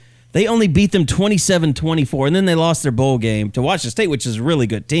hurricane. They only beat them 27-24, and then they lost their bowl game to Washington State, which is a really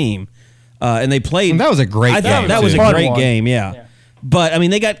good team. And they played. And that was a great game. That was a great game, yeah. But, I mean,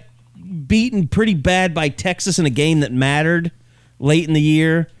 they got beaten pretty bad by Texas in a game that mattered late in the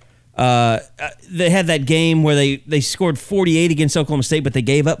year. They had that game where they scored 48 against Oklahoma State, but they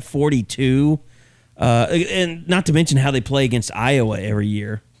gave up 42. And not to mention how they play against Iowa every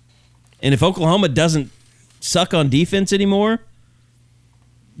year. And if Oklahoma doesn't suck on defense anymore,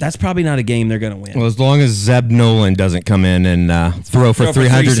 that's probably not a game they're going to win. Well, as long as Zeb Nolan doesn't come in and throw for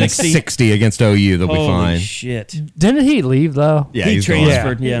 360 against OU, they'll be fine. Holy shit. Didn't he leave, though? Yeah, he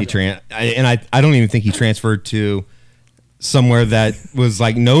transferred. Yeah. I don't even think he transferred to somewhere that was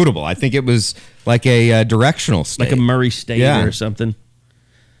like notable. I think it was like a directional state. Like a Murray State or something.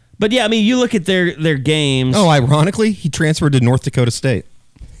 But yeah, I mean, you look at their games. Oh, ironically, he transferred to North Dakota State.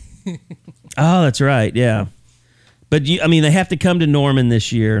 Oh, that's right. Yeah. But I mean, they have to come to Norman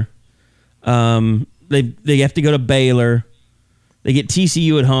this year. They have to go to Baylor. They get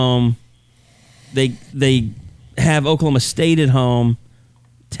TCU at home. They have Oklahoma State at home,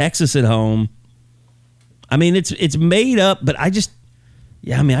 Texas at home. I mean, it's made up, but I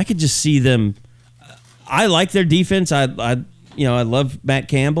could just see them. I like their defense. I love Matt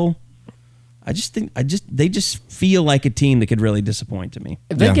Campbell. I just think they just feel like a team that could really disappoint to me.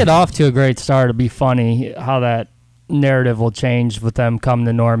 If they get off to a great start, it'd be funny how that narrative will change with them coming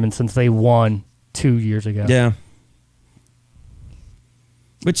to Norman since they won 2 years ago. Yeah.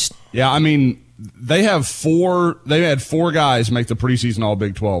 I mean, they had four guys make the preseason All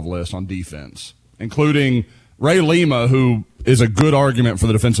Big 12 list on defense, including Ray Lima, who is a good argument for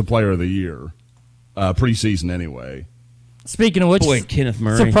the Defensive Player of the Year, preseason anyway. Speaking of which, Kenneth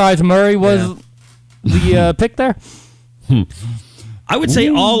Murray. Surprise Murray was the pick there. I would say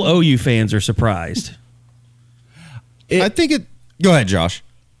all OU fans are surprised. I think it. Go ahead, Josh.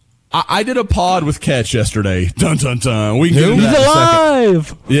 I did a pod with Catch yesterday. Dun dun dun. We can get into He's that in a second.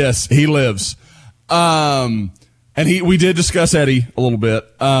 alive. Yes, he lives. And we did discuss Eddie a little bit.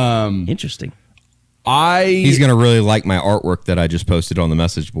 Interesting. He's going to really like my artwork that I just posted on the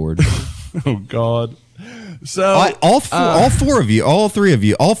message board. Oh God. So all four of you, all three of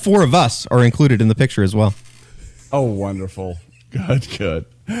you, all four of us are included in the picture as well. Oh, wonderful. Good.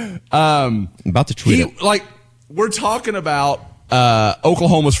 I'm about to tweet it. Like, we're talking about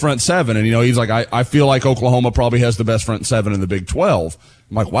Oklahoma's front seven, and he's like, I feel like Oklahoma probably has the best front seven in the Big 12.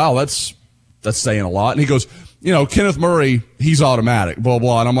 I'm like, wow, that's saying a lot. And he goes, Kenneth Murray, he's automatic, blah,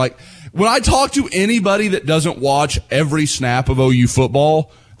 blah. And I'm like, when I talk to anybody that doesn't watch every snap of OU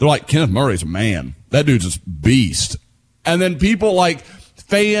football, they're like, Kenneth Murray's a man. That dude's a beast. And then people like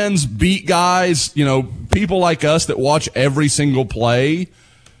fans, beat guys, people like us that watch every single play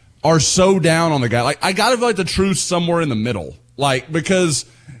are so down on the guy. Like, I gotta feel like the truth's somewhere in the middle. Like, because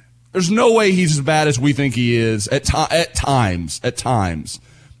there's no way he's as bad as we think he is at times.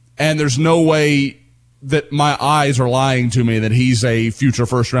 And there's no way that my eyes are lying to me that he's a future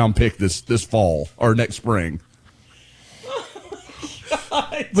first round pick this fall or next spring.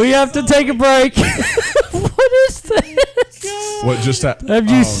 We have to take a break. What is this? What just happened? Have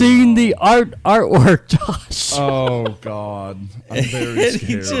you seen the artwork, Josh? Oh God, I'm very scared.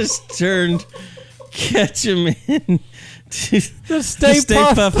 He just turned Ketchum in to the Stay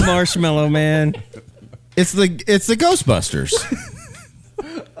Puft Marshmallow Man. It's the Ghostbusters.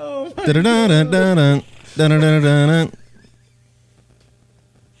 Oh,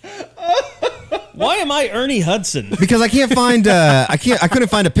 why am I Ernie Hudson? Because I can't find I couldn't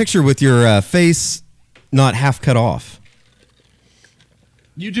find a picture with your face not half cut off.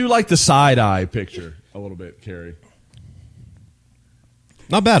 You do like the side eye picture a little bit, Carrie.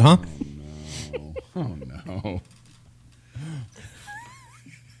 Not bad, huh? Oh no.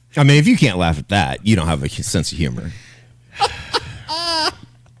 I mean, if you can't laugh at that, you don't have a sense of humor.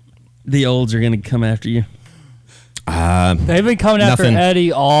 The olds are going to come after you. They've been coming after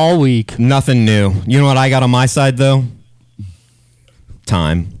Eddie all week. Nothing new. You know what I got on my side, though?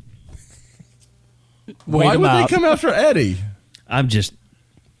 Time. Why would they come after Eddie? I'm just...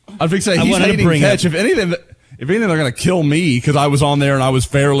 I was say he's hating Catch. If anything, they're going to kill me because I was on there and I was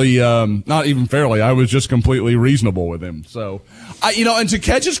fairly, not even fairly, I was just completely reasonable with him. So, and to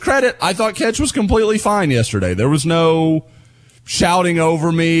Catch's credit, I thought Catch was completely fine yesterday. There was no shouting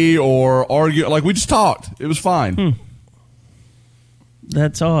over me or arguing. Like, we just talked. It was fine.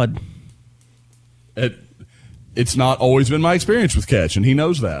 That's odd. It's not always been my experience with Catch, and he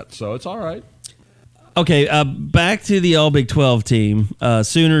knows that. So it's all right. Okay, back to the All Big 12 team.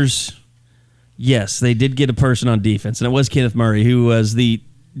 Sooners, yes, they did get a person on defense, and it was Kenneth Murray, who was the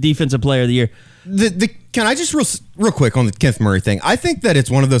Defensive Player of the Year. Can I just real quick on the Kenneth Murray thing? I think that it's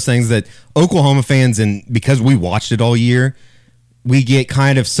one of those things that Oklahoma fans, and because we watched it all year, we get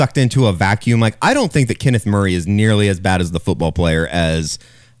kind of sucked into a vacuum. Like, I don't think that Kenneth Murray is nearly as bad as the football player as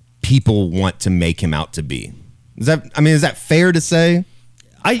people want to make him out to be. Is that fair to say?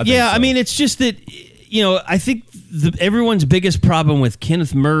 I mean, it's just that, I think everyone's biggest problem with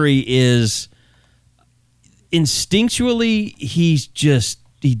Kenneth Murray is instinctually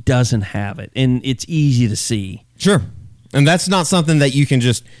he doesn't have it, and it's easy to see. Sure. And that's not something that you can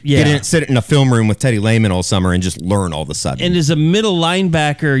just sit in a film room with Teddy Lehman all summer and just learn all of a sudden. And as a middle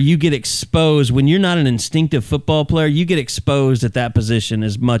linebacker, you get exposed. When you're not an instinctive football player, you get exposed at that position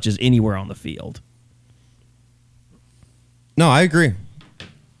as much as anywhere on the field. No, I agree.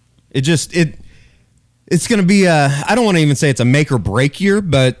 It's going to be I don't want to even say it's a make or break year,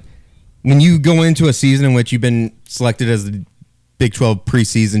 but when you go into a season in which you've been selected as the Big 12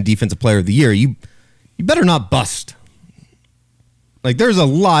 preseason Defensive Player of the Year, you better not bust. Like, there's a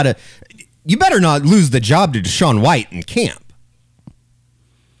lot of... You better not lose the job to Deshaun White in camp.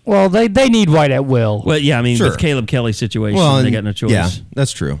 Well, they need White at will. Well, yeah, I mean, with Caleb Kelly's situation, they got no choice. Yeah,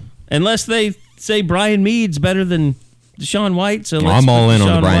 that's true. Unless they say Brian Mead's better than Deshaun White. So I'm all in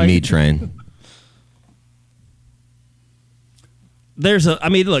on the Brian Mead train. Look,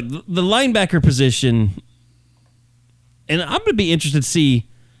 the linebacker position, and I'm going to be interested to see,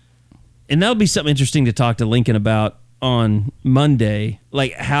 and that'll be something interesting to talk to Lincoln about on Monday.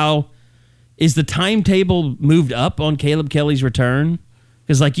 Like, how is the timetable moved up on Caleb Kelly's return?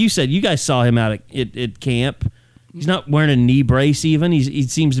 Because like you said, you guys saw him out at camp. He's not wearing a knee brace even. He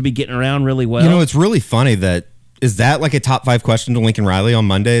seems to be getting around really well. It's really funny is that like a top 5 question to Lincoln Riley on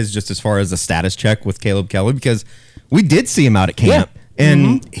Mondays, just as far as a status check with Caleb Kelly? Because we did see him out at camp,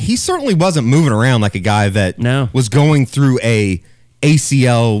 and he certainly wasn't moving around like a guy that was going through a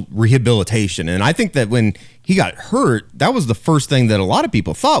ACL rehabilitation. And I think that when he got hurt, that was the first thing that a lot of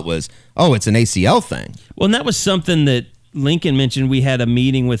people thought was, oh, it's an ACL thing. Well, and that was something that Lincoln mentioned. We had a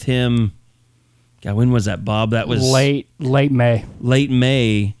meeting with him. God, when was that, Bob? That was late May. Late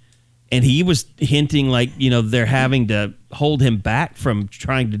May. And he was hinting like, they're having to hold him back from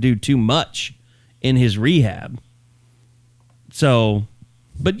trying to do too much in his rehab. So,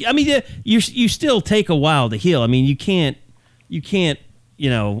 but I mean, you still take a while to heal. I mean, you can't,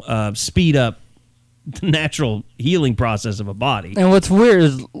 speed up the natural healing process of a body. And what's weird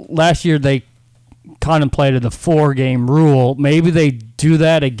is last year they contemplated the 4-game rule. Maybe they do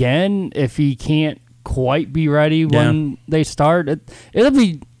that again if he can't quite be ready when they start. It'll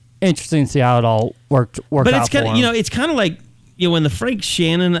be interesting to see how it all worked but out it's kind for of, him. it's kind of like, when the Frank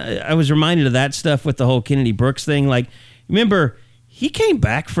Shannon, I was reminded of that stuff with the whole Kennedy Brooks thing. Like, remember, he came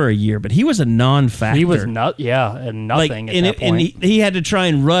back for a year, but he was a non-factor. He was and nothing at that point. And he had to try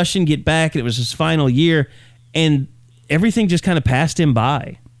and rush and get back, and it was his final year, and everything just kind of passed him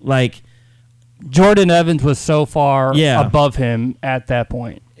by. Like, Jordan Evans was so far above him at that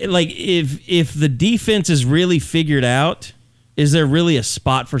point. Like, if the defense is really figured out, is there really a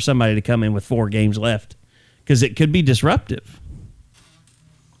spot for somebody to come in with 4 games left? Because it could be disruptive.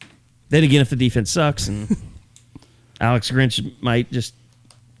 Then again, if the defense sucks, and Alex Grinch might just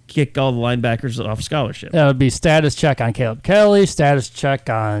kick all the linebackers off scholarship. That would be status check on Caleb Kelly, status check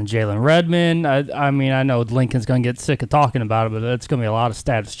on Jalen Redmond. I mean, I know Lincoln's going to get sick of talking about it, but it's going to be a lot of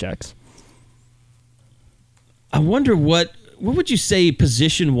status checks. I wonder what would you say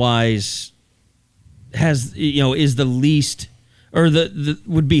position-wise has, is the least, or the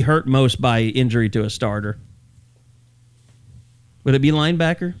would be hurt most by injury to a starter? Would it be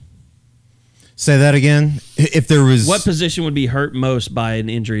linebacker? Say that again. If there was... What position would be hurt most by an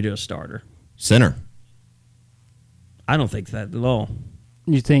injury to a starter? Center. I don't think that at all.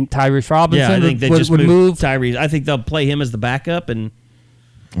 You think Tyrese Robinson I think they would move? Tyrese. I think they'll play him as the backup. And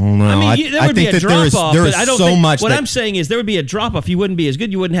oh, no. I mean, there would be a drop-off. There is I don't so think, much what I'm saying is there would be a drop-off. You wouldn't be as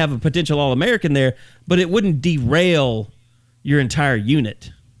good. You wouldn't have a potential All-American there, but it wouldn't derail your entire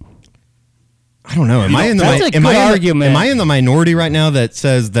unit. I don't know. Am I in the minority right now that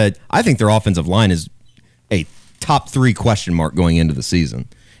says that I think their offensive line is a top 3 question mark going into the season?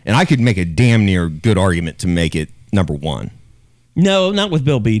 And I could make a damn near good argument to make it number 1. No, not with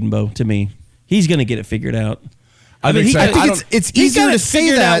Bill Bedenbaugh, to me. He's going to get it figured out. I think it's easier to say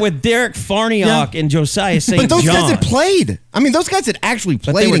that out with Derek Farniok and Josiah St. John. But those guys had played. I mean, those guys had actually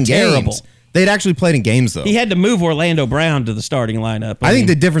played in games. They'd actually played in games, though. He had to move Orlando Brown to the starting lineup. I think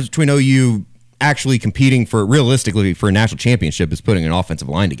the difference between OU actually competing realistically for a national championship is putting an offensive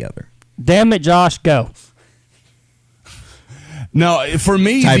line together. Damn it, Josh, go. No, for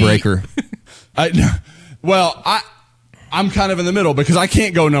me, tiebreaker. I'm kind of in the middle because I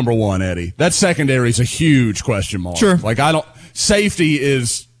can't go number 1, Eddie. That secondary is a huge question mark. Sure. Like safety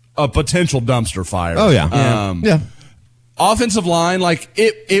is a potential dumpster fire. Oh yeah. Yeah. Offensive line, like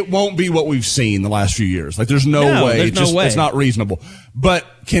it won't be what we've seen the last few years. Like there's no way. It's not reasonable. But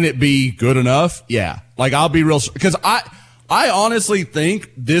can it be good enough? Yeah. Like I'll be real, because I honestly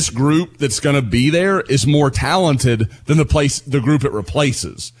think this group that's going to be there is more talented than the group it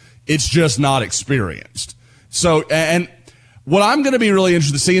replaces. It's just not experienced. So, and what I'm going to be really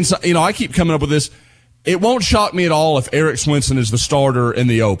interested to see, I keep coming up with this. It won't shock me at all if Eric Swinson is the starter in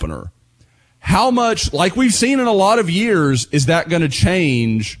the opener. How much, like we've seen in a lot of years, is that going to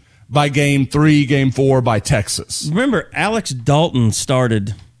change by game 3, game 4 by Texas? Remember, Alex Dalton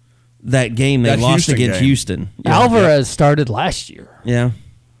started that game they lost against Houston. Yeah. Alvarez started last year. Yeah.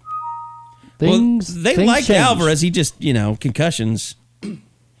 They liked changed. Alvarez. He just, concussions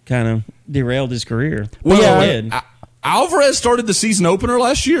kind of derailed his career. Alvarez started the season opener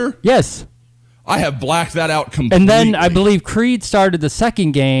last year? Yes. I have blacked that out completely. And then I believe Creed started the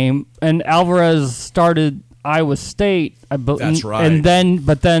second game, and Alvarez started Iowa State. That's right. And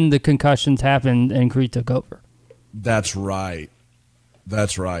then the concussions happened, and Creed took over. That's right.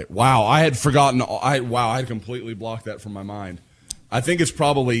 Wow, I had forgotten. I had completely blocked that from my mind. I think it's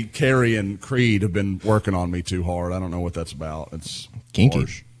probably Carey and Creed have been working on me too hard. I don't know what that's about. It's kinky.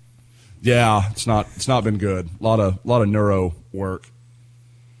 Harsh. Yeah, it's not been good. A lot of neuro work.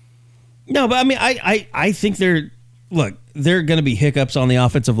 No, but I mean, I think there are going to be hiccups on the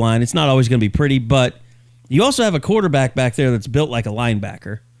offensive line. It's not always going to be pretty, but you also have a quarterback back there that's built like a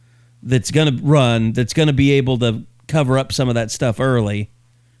linebacker, that's going to run, that's going to be able to cover up some of that stuff early,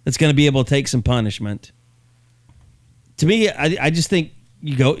 that's going to be able to take some punishment. To me, I just think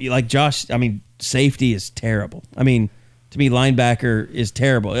you go like Josh. I mean, safety is terrible. I mean, To me, linebacker is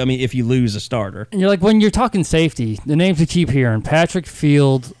terrible. I mean, if you lose a starter. And you're like, when you're talking safety, the names you keep hearing, Patrick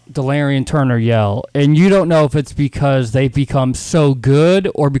Field, Delarian Turner Yell, and you don't know if it's because they've become so good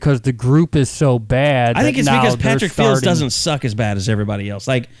or because the group is so bad. I think it's because Patrick Fields doesn't suck as bad as everybody else.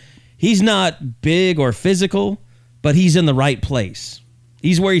 Like, he's not big or physical, but he's in the right place.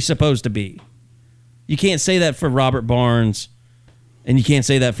 He's where he's supposed to be. You can't say that for Robert Barnes. And you can't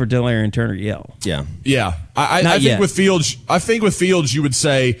say that for Delarian Turner Yell. Yeah. Yeah. I think with Fields, you would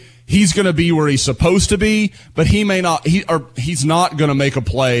say he's going to be where he's supposed to be, but he may not. He's not going to make a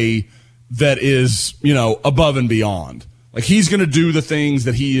play that is, above and beyond. Like, he's going to do the things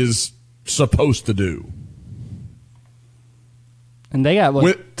that he is supposed to do. And they got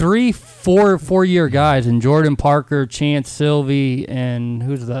 4-year guys in Jordan Parker, Chance Sylvie, and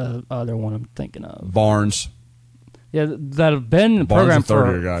who's the other one I'm thinking of? Barnes. Yeah, that have been in the program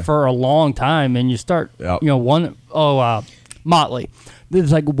for a long time, and you start, Motley.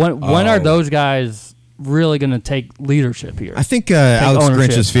 It's like, when are those guys really going to take leadership here? I think Alex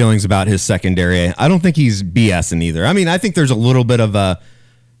Grinch's feelings about his secondary, I don't think he's BSing either. I mean, I think there's a little bit of a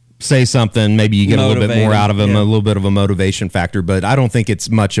say something, maybe you get a little bit more out of him, a little bit of a motivation factor, but I don't think it's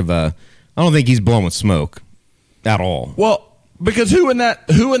much of I don't think he's blowing smoke at all. Well, because who in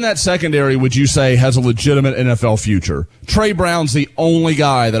that secondary would you say has a legitimate NFL future? Trey Brown's the only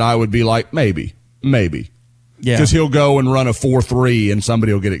guy that I would be like, maybe. Yeah. Because he'll go and run a 4.3 and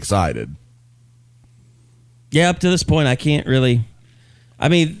somebody will get excited. Yeah, up to this point, I can't really. I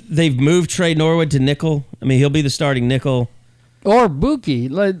mean, they've moved Trey Norwood to nickel. I mean, he'll be the starting nickel. Or Buki.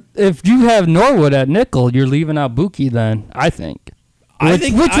 Like, if you have Norwood at nickel, you're leaving out Buki then, I think.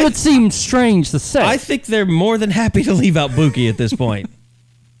 Which would seem strange to say. I think they're more than happy to leave out Buki at this point.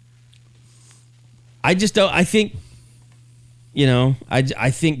 I just don't. I think,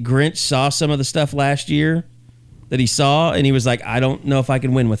 I think Grinch saw some of the stuff last year that he saw, and he was like, I don't know if I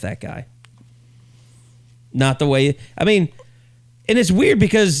can win with that guy. Not the way. I mean, and it's weird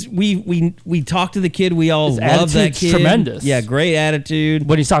because we talked to the kid. We all love that kid. Tremendous. Yeah, great attitude.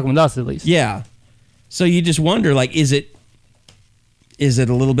 When he's talking with us, at least. Yeah. So you just wonder, like, is it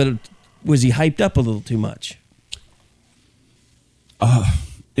a little bit of, was he hyped up a little too much?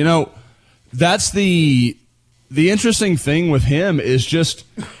 That's the interesting thing with him is just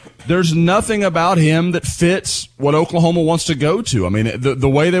there's nothing about him that fits what Oklahoma wants to go to. I mean, the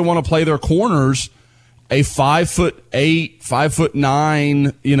way they want to play their corners, a 5'8",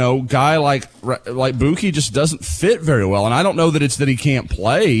 5'9", guy like Buki just doesn't fit very well. And I don't know that it's that he can't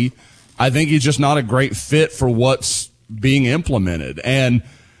play. I think he's just not a great fit for what's being implemented. And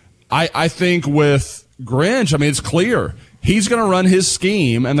I think with Grinch, I mean, it's clear he's going to run his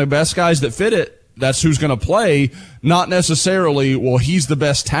scheme, and the best guys that fit it, that's who's going to play. Not necessarily, well, he's the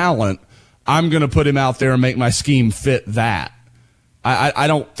best talent, I'm going to put him out there and make my scheme fit that. I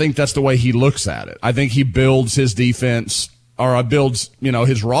don't think that's the way he looks at it. I think he builds his defense, or builds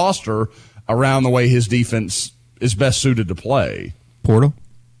his roster around the way his defense is best suited to play. Portal?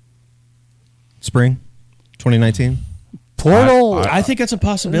 Spring 2019? Portal, I think that's a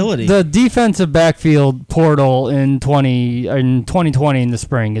possibility. The defensive backfield portal in 2020 in the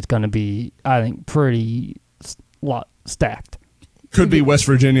spring, it's going to be, I think, pretty stacked. Could be West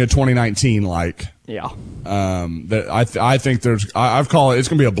Virginia 2019 like. Yeah. I think I've called it. It's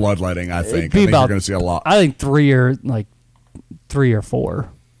going to be a bloodletting. I think you're going to see a lot. I think 3 or 4.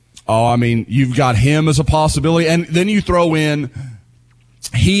 Oh, I mean, you've got him as a possibility, and then you throw in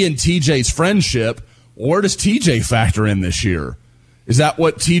he and TJ's friendship. Where does TJ factor in this year? Is that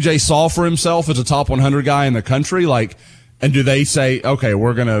what TJ saw for himself as a top 100 guy in the country? Like, and do they say, okay,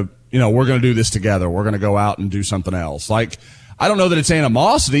 we're gonna do this together. We're gonna go out and do something else. Like, I don't know that it's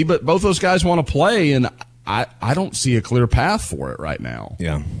animosity, but both those guys want to play, and I don't see a clear path for it right now.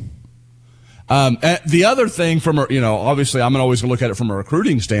 Yeah. And the other thing from obviously I'm always gonna look at it from a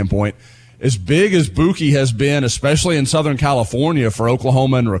recruiting standpoint. As big as Buki has been, especially in Southern California for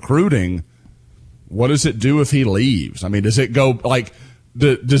Oklahoma and recruiting, what does it do if he leaves? I mean, does it go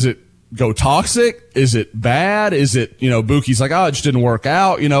does it go toxic? Is it bad? Is it, Buki's like, oh, it just didn't work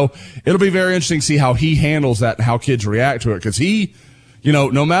out. It'll be very interesting to see how he handles that and how kids react to it. Cause he,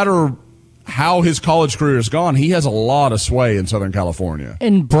 no matter how his college career has gone, he has a lot of sway in Southern California.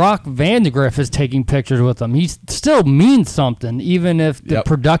 And Brock Vandegrift is taking pictures with him. He still means something, even if the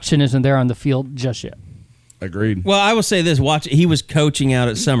production isn't there on the field just yet. Agreed. Well, I will say this, he was coaching out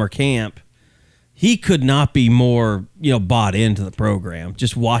at summer camp. He could not be more, bought into the program.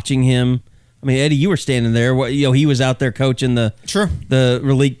 Just watching him. I mean, Eddie, you were standing there. He was out there coaching the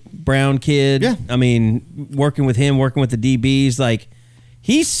Raleek Brown kid. Yeah. I mean, working with him, working with the DBs. Like,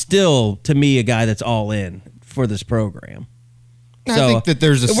 he's still, to me, a guy that's all in for this program. I think that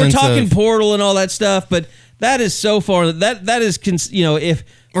there's a we're sense talking of, portal and all that stuff, but that is so far that is if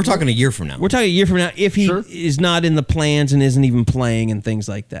we're talking a year from now. We're talking a year from now if he is not in the plans and isn't even playing and things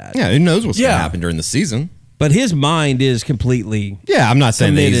like that. Yeah, who knows what's going to happen during the season? But his mind is completely I'm not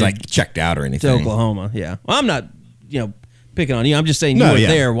saying that he's like checked out or anything. To Oklahoma, yeah. Well, I'm not picking on you. I'm just saying you were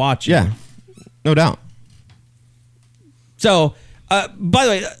there watching. Yeah, no doubt. So, by the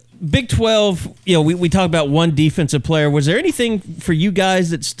way, Big 12, we talked about one defensive player. Was there anything for you guys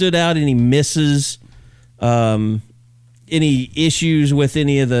that stood out? Any misses? Any issues with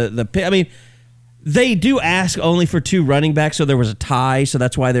any of the I mean, they do ask only for 2 running backs, so there was a tie, so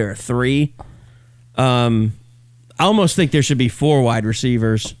that's why there are 3. I almost think there should be 4 wide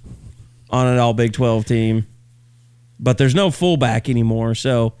receivers on an all Big 12 team, but there's no fullback anymore.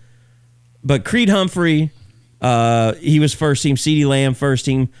 So, but Creed Humphrey, he was first team. CeeDee Lamb first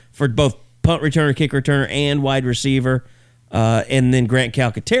team for both punt returner, kick returner, and wide receiver, and then Grant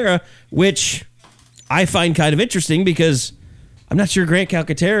Calcaterra, which I find kind of interesting because I'm not sure Grant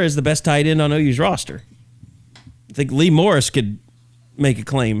Calcaterra is the best tight end on OU's roster. I think Lee Morris could make a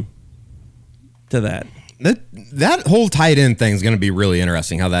claim to that. That whole tight end thing is going to be really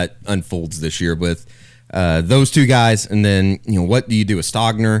interesting how that unfolds this year with those 2 guys, and then what do you do with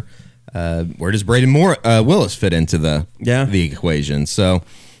Stogner? Where does Braden Willis fit into the equation? So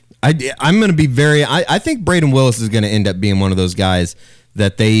I'm going to be I think Braden Willis is going to end up being one of those guys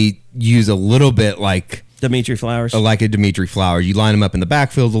that they use a little bit like Dimitri Flowers. Like a Dimitri Flowers. You line him up in the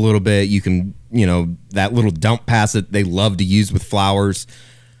backfield a little bit. You can, that little dump pass that they love to use with Flowers.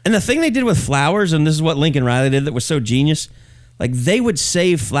 And the thing they did with Flowers, and this is what Lincoln Riley did that was so genius, like they would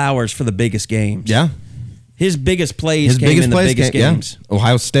save Flowers for the biggest games. Yeah. His biggest plays came in the biggest games. Yeah.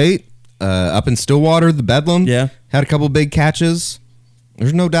 Ohio State, up in Stillwater, the Bedlam. Yeah. Had a couple big catches.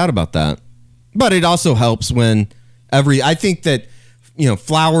 There's no doubt about that. But it also helps when I think that,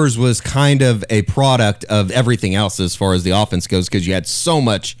 Flowers was kind of a product of everything else as far as the offense goes because you had so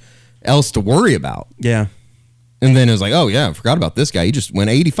much else to worry about. Yeah. And then it was like, oh, yeah, I forgot about this guy. He just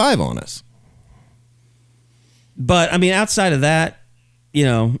went 85 on us. But, I mean, outside of that,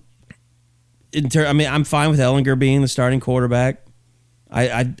 I'm fine with Ellinger being the starting quarterback.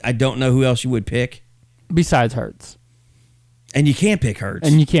 I don't know who else you would pick. Besides Hurts. And you can't pick Hurts.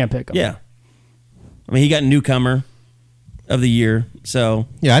 And you can't pick him. Yeah. I mean, he got newcomer of the year, so.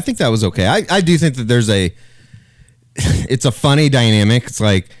 Yeah, I think that was okay. I do think that it's a funny dynamic. It's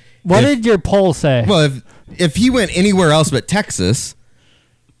like. What did your poll say? Well, if he went anywhere else but Texas,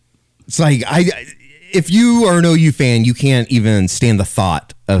 it's like, if you are an OU fan, you can't even stand the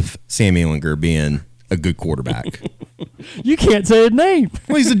thought of Sam Ehlinger being a good quarterback. You can't say his name.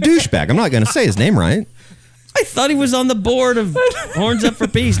 Well, he's a douchebag. I'm not going to say his name right. I thought he was on the board of Horns Up for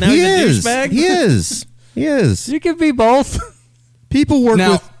Peace. Now He he's a douchebag? He is. You can be both. People work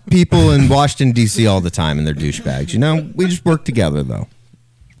with people in Washington, D.C. all the time, and they're douchebags. We just work together, though.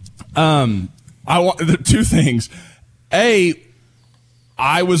 I want the 2 things.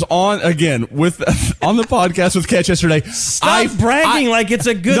 I was on again on the podcast with Catch yesterday. Stop bragging like it's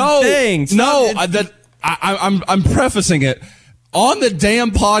a good thing. I'm prefacing it. On the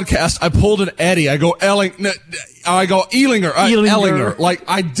damn podcast, I pulled an Eddie. I go Ehlinger. Like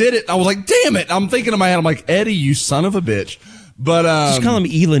I did it. I was like, damn it. I'm thinking in my head, I'm like, Eddie, you son of a bitch. But just call him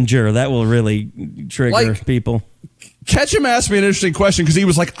Ehlinger. That will really trigger people. Ketchum asked me an interesting question because he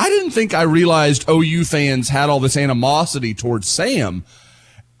was like, I didn't think I realized OU fans had all this animosity towards Sam.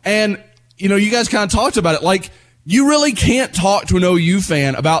 And, you guys kind of talked about it. Like, you really can't talk to an OU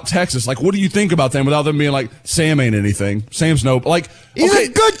fan about Texas. Like, what do you think about them without them being like, Sam ain't anything. Sam's no, like, he's a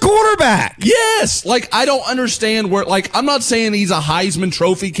good quarterback. Yes. Like, I don't understand where, like, I'm not saying he's a Heisman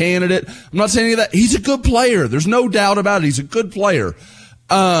Trophy candidate. I'm not saying any of that. He's a good player. There's no doubt about it. He's a good player.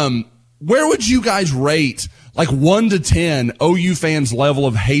 Where would you guys rate, like, 1 to 10 OU fans' level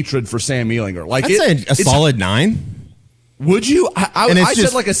of hatred for Sam Ehlinger? Like, I'd say a solid 9. Would you? I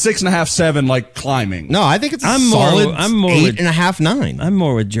said like a 6.5, 7, like climbing. No, I think it's solid 8.5, 9. I'm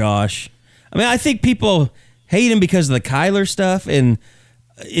more with Josh. I mean, I think people hate him because of the Kyler stuff, and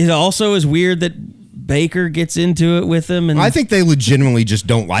it also is weird that Baker gets into it with him. And I think they legitimately just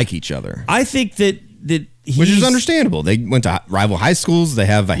don't like each other. I think that which is understandable. They went to rival high schools. They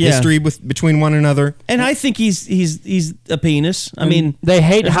have a history between one another. And I think he's a penis. I mean, they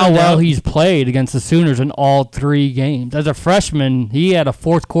hate how well he's played against the Sooners in all 3 games. As a freshman, he had a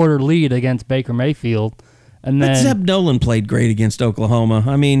 4th quarter lead against Baker Mayfield. And then Zeb Nolan played great against Oklahoma.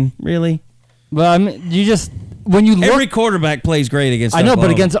 I mean, really? But I mean, when you look, every quarterback plays great against. I know, Oklahoma.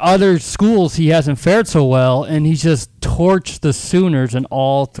 but against other schools, he hasn't fared so well, and he's just torched the Sooners in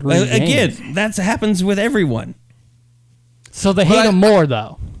all three games. Again, that happens with everyone. So they hate him more,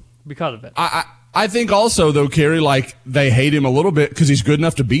 though, because of it. I think also, though, Kerry, like, they hate him a little bit because he's good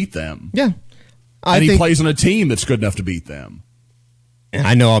enough to beat them. Yeah. And he plays on a team that's good enough to beat them. And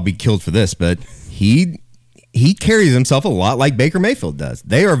I know I'll be killed for this, but he carries himself a lot like Baker Mayfield does.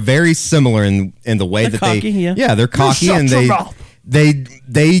 They are very similar in the way they're that cocky, they're cocky, and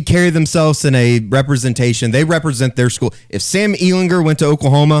they carry themselves in a representation. They represent their school. If Sam Ehlinger went to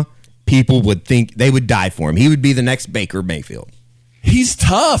Oklahoma, people would think they would die for him. He would be the next Baker Mayfield. He's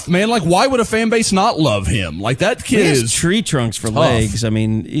tough, man. Like, why would a fan base not love him? Like, that kid is tree trunks for tough. legs. I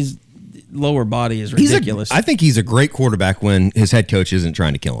mean, his lower body is ridiculous. I think he's a great quarterback when his head coach isn't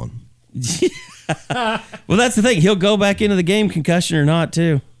trying to kill him. Well, that's the thing. He'll go back into the game, concussion or not,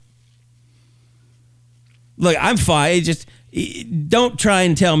 too. Look, I'm fine. Don't try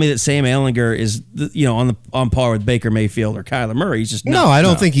and tell me that Sam Ehlinger is, on par with Baker Mayfield or Kyler Murray. He's just not. No, I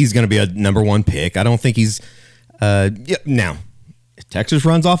don't think he's going to be a number one pick. I don't think he's. Now, if Texas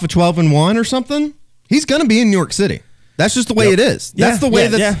runs off a 12-1 or something, he's going to be in New York City. That's just the way it is. That's the way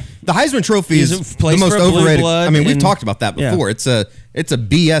the Heisman Trophy is the most overrated. I mean, we've talked about that before. Yeah. It's a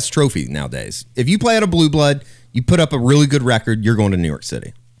BS trophy nowadays. If you play at a blue blood, you put up a really good record, you're going to New York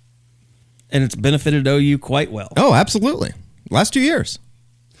City. And it's benefited OU quite well. Oh, absolutely. Last 2 years.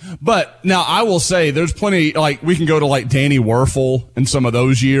 But now I will say there's plenty, like, we can go to like Danny Werfel in some of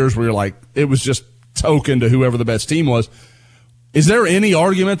those years where you're like, it was just token to whoever the best team was. Is there any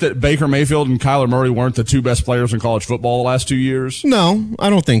argument that Baker Mayfield and Kyler Murray weren't the two best players in college football the last 2 years? No, I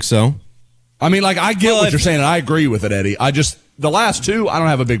don't think so. I mean, like, I get what you're saying, and I agree with it, Eddie. The last two, I don't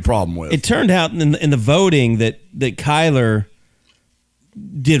have a big problem with. It turned out in the voting that Kyler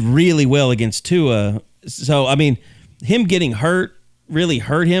did really well against Tua. So, I mean, him getting hurt really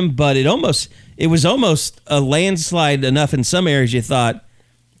hurt him, but it was almost a landslide enough in some areas you thought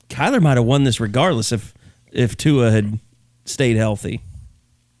Kyler might have won this regardless if Tua had stayed healthy.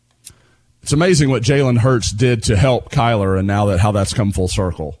 It's amazing what Jalen Hurts did to help Kyler, and now how that's come full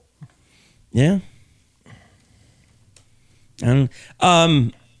circle. Yeah.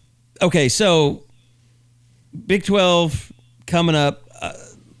 Okay, so Big 12 coming up.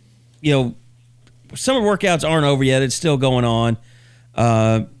 Summer workouts aren't over yet. It's still going on.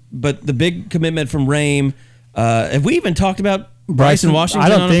 But the big commitment from Rame. Have we even talked about Bryson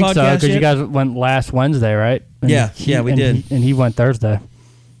Washington? I don't think on a so, podcast because yet? you guys went last Wednesday, right? And we did. And he went Thursday.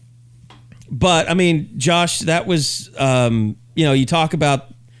 But, I mean, Josh, that was, you talk about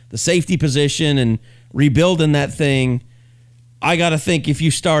the safety position and rebuilding that thing. I got to think if you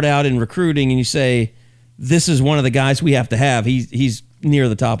start out in recruiting and you say, this is one of the guys we have to have, he's near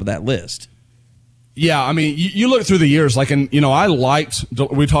the top of that list. Yeah, I mean, you look through the years, like, and, I liked,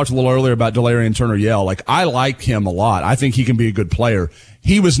 we talked a little earlier about Delarian Turner-Yell. Like, I liked him a lot. I think he can be a good player.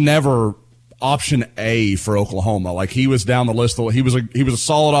 He was never option A for Oklahoma. Like, he was down the list. He was a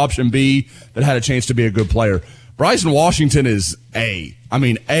solid option B that had a chance to be a good player. Bryson Washington is A. I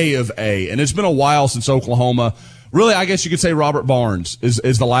mean, A of A. And it's been a while since Oklahoma. Really, I guess you could say Robert Barnes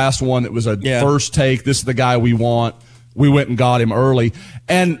is the last one that was a first take. This is the guy we want. We went and got him early.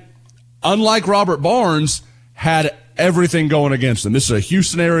 And unlike Robert Barnes, had everything going against him. This is a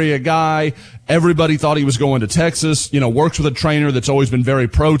Houston area guy. Everybody thought he was going to Texas. Works with a trainer that's always been very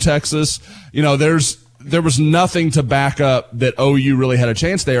pro-Texas. There was nothing to back up that OU really had a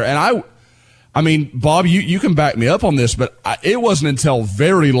chance there. And I mean, Bob, you can back me up on this, but it wasn't until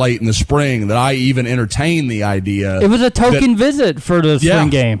very late in the spring that I even entertained the idea. It was a token visit for the spring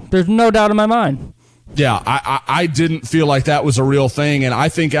game. There's no doubt in my mind. Yeah, I didn't feel like that was a real thing, and I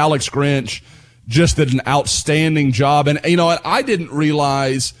think Alex Grinch just did an outstanding job. And, I didn't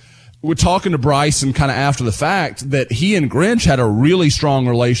realize, we're talking to Bryson kind of after the fact, that he and Grinch had a really strong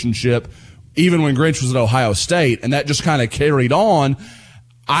relationship even when Grinch was at Ohio State, and that just kind of carried on.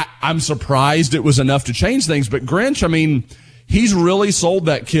 I'm surprised it was enough to change things, but Grinch, I mean, he's really sold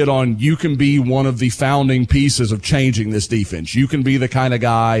that kid on, you can be one of the founding pieces of changing this defense. You can be the kind of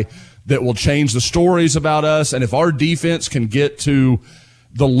guy that will change the stories about us. And if our defense can get to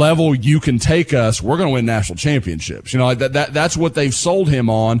the level you can take us, we're going to win national championships. That's what they've sold him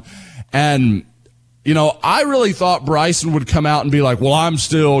on. And, I really thought Bryson would come out and be like, well, I'm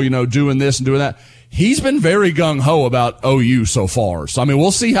still, doing this and doing that. He's been very gung-ho about OU so far. So, I mean,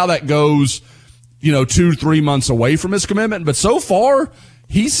 we'll see how that goes, 2-3 months away from his commitment. But so far,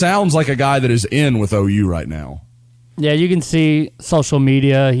 he sounds like a guy that is in with OU right now. Yeah, you can see social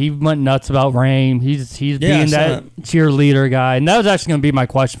media. He went nuts about Rame. He's being that cheerleader guy. And that was actually going to be my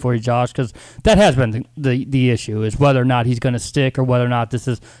question for you, Josh, because that has been the issue, is whether or not he's going to stick or whether or not this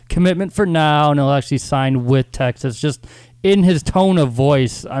is commitment for now and he'll actually sign with Texas. Just in his tone of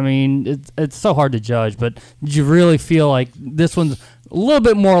voice, I mean, it's so hard to judge. But did you really feel like this one's a little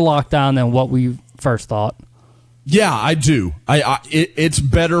bit more locked down than what we first thought? Yeah, I do. It's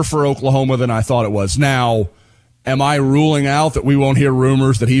better for Oklahoma than I thought it was. Now, am I ruling out that we won't hear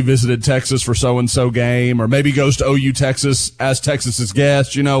rumors that he visited Texas for so-and-so game or maybe goes to OU Texas as Texas's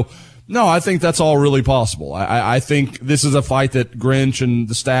guest? No, I think that's all really possible. I think this is a fight that Grinch and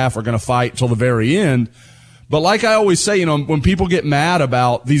the staff are going to fight till the very end. But like I always say, when people get mad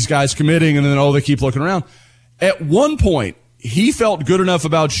about these guys committing and then, they keep looking around, at one point, he felt good enough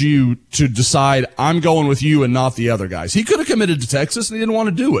about you to decide, I'm going with you and not the other guys. He could have committed to Texas and he didn't want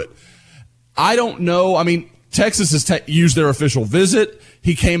to do it. I don't know. I mean, Texas has used their official visit.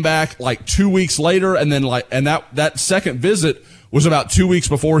 He came back like 2 weeks later, and then that second visit was about 2 weeks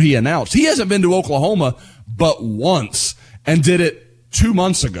before he announced. He hasn't been to Oklahoma but once and did it 2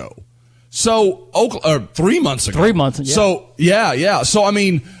 months ago. So, 3 months ago. 3 months ago. Yeah. So, yeah. So, I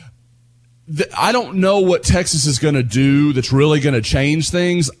mean, I don't know what Texas is going to do that's really going to change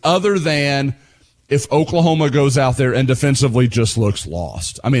things other than if Oklahoma goes out there and defensively just looks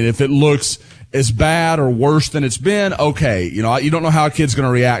lost. I mean, if it looks as bad or worse than it's been, okay. You don't know how a kid's going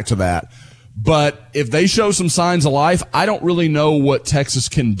to react to that. But if they show some signs of life, I don't really know what Texas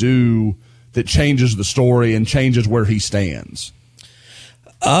can do that changes the story and changes where he stands.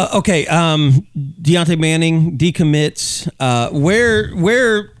 Okay. Deontay Manning decommits.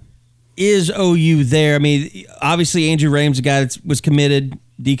 Where is OU there? I mean, obviously Andrew Rame's a guy that was committed,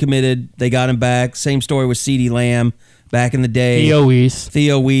 decommitted. They got him back. Same story with CeeDee Lamb back in the day.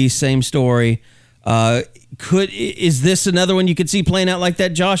 Theo Weiss, same story. Is this another one you could see playing out like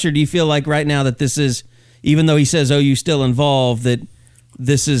that, Josh? Or do you feel like right now that this is, even though he says OU still involved, that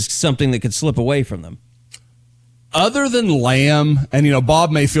this is something that could slip away from them? Other than Lamb, and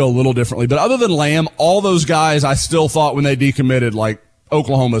Bob may feel a little differently, but other than Lamb, all those guys I still thought when they decommitted, like,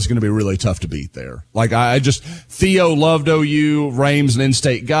 Oklahoma is going to be really tough to beat there. Like, Theo loved OU. Rame's an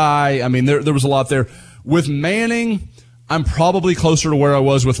in-state guy. I mean, there was a lot there. With Manning, I'm probably closer to where I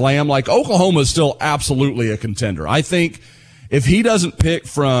was with Lamb. Like, Oklahoma is still absolutely a contender. I think if he doesn't pick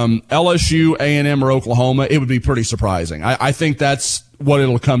from LSU, A&M, or Oklahoma, it would be pretty surprising. I think that's what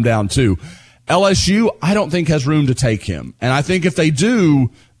it'll come down to. LSU, I don't think has room to take him. And I think if they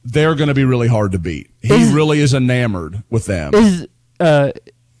do, they're going to be really hard to beat. He really is enamored with them. Is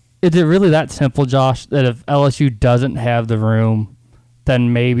it really that simple, Josh, that if LSU doesn't have the room,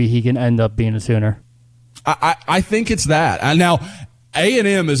 then maybe he can end up being a Sooner? I think it's that. Now,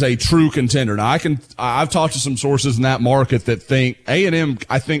 A&M is a true contender. Now, I've talked to some sources in that market that think A&M,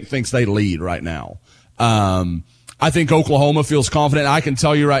 thinks they lead right now. I think Oklahoma feels confident. I can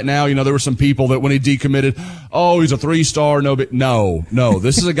tell you right now, there were some people that when he decommitted, he's a 3-star. No.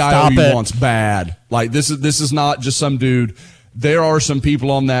 This is a guy who wants bad. Like, this is not just some dude. There are some people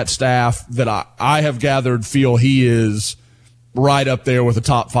on that staff that I have gathered feel he is right up there with the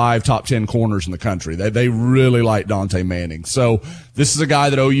top 5, top 10 corners in the country. They really like Deontay Manning. So this is a guy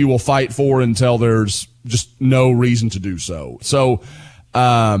that OU will fight for until there's just no reason to do so. So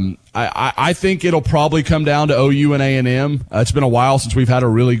I think it'll probably come down to OU and A&M. It's been a while since we've had a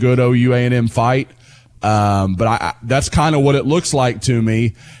really good OU A&M fight. But that's kind of what it looks like to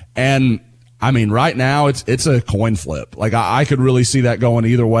me. And I mean, right now it's a coin flip. Like I could really see that going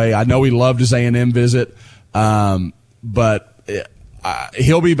either way. I know he loved his A&M visit, but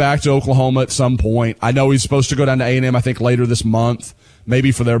he'll be back to Oklahoma at some point. I know he's supposed to go down to A&M, I think, later this month,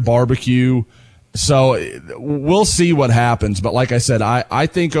 maybe for their barbecue. So we'll see what happens. But like I said, I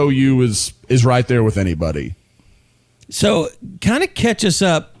think OU is right there with anybody. So kind of catch us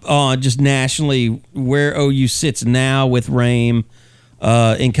up on just nationally where OU sits now with Rame.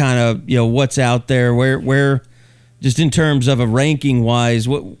 And kind of, what's out there, where just in terms of a ranking wise,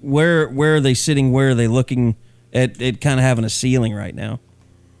 where are they sitting? Where are they looking at kind of having a ceiling right now?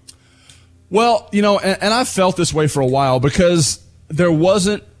 Well, and I've felt this way for a while because there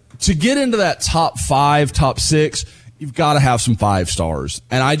wasn't, to get into that top 5, top 6, you've got to have some 5 stars.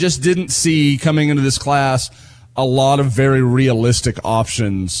 And I just didn't see coming into this class a lot of very realistic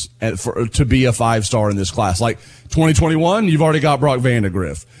options to be a 5-star in this class. Like 2021, you've already got Brock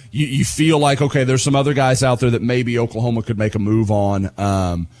Vandagriff. You feel like, okay, there's some other guys out there that maybe Oklahoma could make a move on.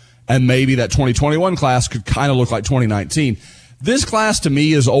 And maybe that 2021 class could kind of look like 2019. This class to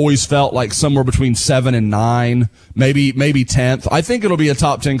me has always felt like somewhere between 7 and 9, maybe 10th. I think it'll be a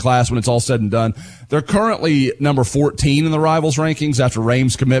top 10 class when it's all said and done. They're currently number 14 in the Rivals rankings after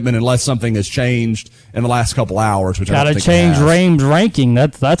Rame's commitment, unless something has changed in the last couple hours. Which got to change Rame's ranking.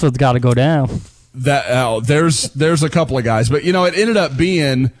 That's what's got to go down. There's a couple of guys, but it ended up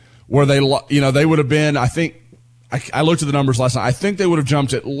being where they would have been. I think I looked at the numbers last night. I think they would have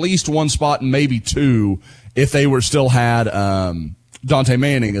jumped at least one spot and maybe two if they were still had Dante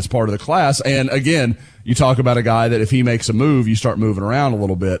Manning as part of the class. And again, you talk about a guy that if he makes a move, you start moving around a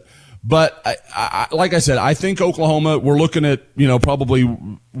little bit. But like I said, I think Oklahoma, we're looking at, probably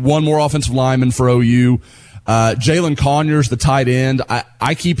one more offensive lineman for OU. Jalen Conyers, the tight end.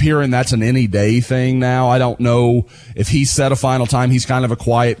 I keep hearing that's an any day thing now. I don't know if he's set a final time. He's kind of a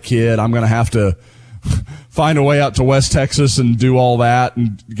quiet kid. I'm going to have to find a way out to West Texas and do all that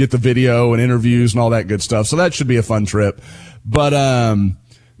and get the video and interviews and all that good stuff. So that should be a fun trip. But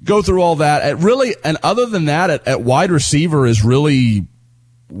go through all that. And other than that, at wide receiver is really,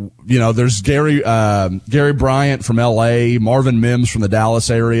 there's Gary Bryant from L.A., Marvin Mims from the Dallas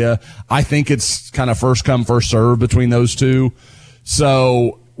area. I think it's kind of first come, first serve between those two.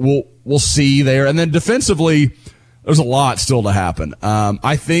 So we'll see there. And then defensively, there's a lot still to happen.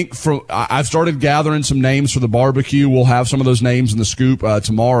 I think I've started gathering some names for the barbecue. We'll have some of those names in the scoop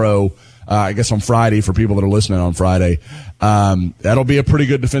tomorrow. I guess on Friday for people that are listening on Friday. That'll be a pretty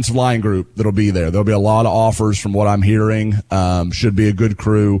good defensive line group that'll be there. There'll be a lot of offers from what I'm hearing. Should be a good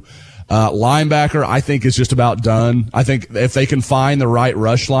crew. Linebacker, I think is just about done. I think if they can find the right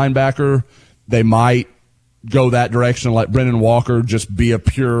rush linebacker, they might go that direction and let Brendan Walker just be a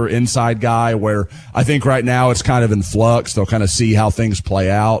pure inside guy, where I think right now it's kind of in flux. They'll kind of see how things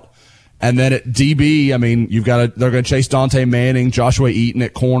play out. And then at DB, I mean, they're going to chase Dante Manning, Joshua Eaton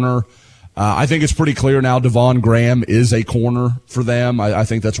at corner. I think it's pretty clear now Devon Graham is a corner for them. I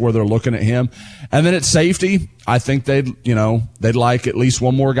think that's where they're looking at him. And then at safety, I think they'd like at least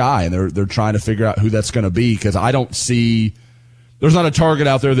one more guy, and they're trying to figure out who that's going to be, because I don't see there's not a target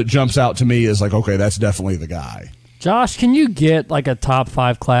out there that jumps out to me as like, okay, that's definitely the guy. Josh, can you get like a top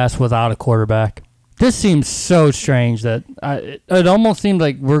 5 class without a quarterback? This seems so strange that it almost seems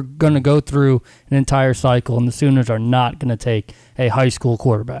like we're going to go through an entire cycle and the Sooners are not going to take a high school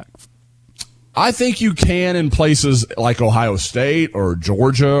quarterback. I think you can in places like Ohio State or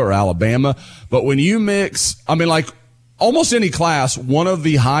Georgia or Alabama, but when you mix, like almost any class, one of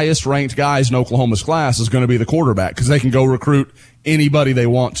the highest ranked guys in Oklahoma's class is going to be the quarterback, because they can go recruit anybody they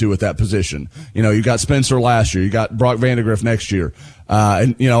want to at that position. You got Spencer last year, you got Brock Vandegrift next year.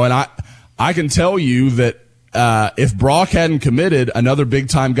 And I can tell you that if Brock hadn't committed, another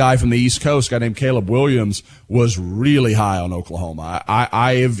big-time guy from the East Coast, a guy named Caleb Williams, was really high on Oklahoma.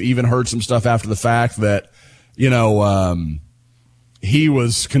 I have even heard some stuff after the fact that, he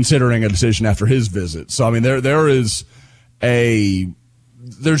was considering a decision after his visit. So,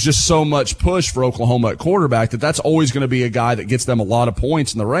 there's just so much push for Oklahoma at quarterback that's always going to be a guy that gets them a lot of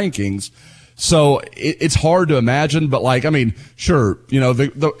points in the rankings. So it's hard to imagine, but sure,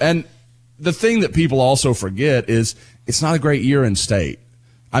 and the thing that people also forget is it's not a great year in state.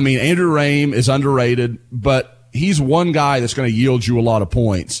 Andrew Rame is underrated, but he's one guy that's going to yield you a lot of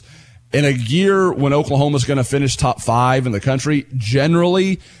points. In a year when Oklahoma's going to finish top 5 in the country,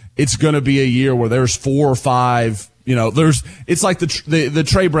 generally it's going to be a year where there's 4 or 5. It's like the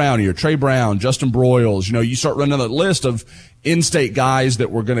Trey Brown year. Trey Brown, Justin Broyles. You start running a list of in-state guys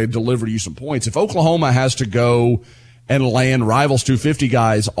that were going to deliver you some points. If Oklahoma has to go and land Rivals 250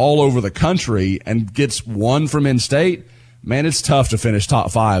 guys all over the country and gets one from in-state, man, it's tough to finish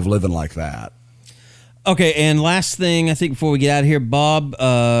top 5 living like that. Okay, and last thing, I think before we get out of here, Bob,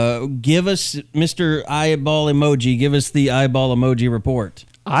 give us Mr. Eyeball Emoji. Give us the eyeball emoji report.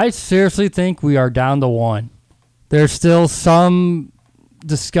 I seriously think we are down to 1. There's still some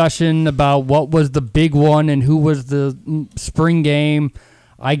discussion about what was the big one and who was the spring game.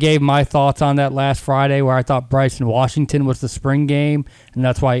 I gave my thoughts on that last Friday, where I thought Bryson Washington was the spring game, and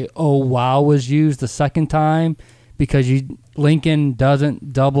that's why "oh wow" was used the second time, because Lincoln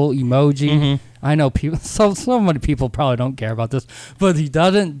doesn't double emoji. Mm-hmm. I know people, so many people probably don't care about this, but he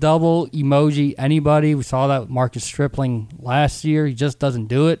doesn't double emoji anybody. We saw that with Marcus Stripling last year. He just doesn't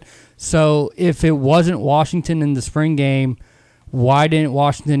do it. So if it wasn't Washington in the spring game, why didn't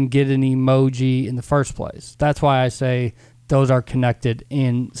Washington get an emoji in the first place? That's why I say those are connected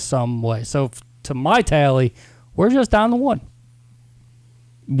in some way. So to my tally, we're just down to 1.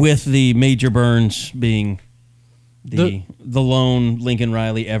 With the Major Burns being the lone Lincoln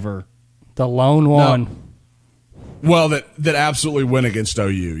Riley ever. The lone one. Well, that absolutely went against OU.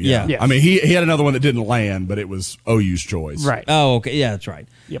 Yeah. Yeah. I mean, he had another one that didn't land, but it was OU's choice. Right. Oh, okay. Yeah, that's right.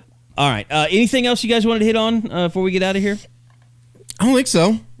 Yep. All right. Anything else you guys wanted to hit on before we get out of here? I don't think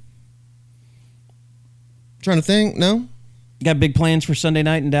so. Trying to think. No. Got big plans for Sunday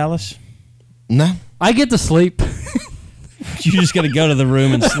night in Dallas? No. I get to sleep. You just got to go to the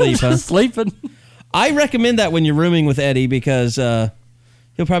room and sleep, huh? Sleeping. I recommend that when you're rooming with Eddie because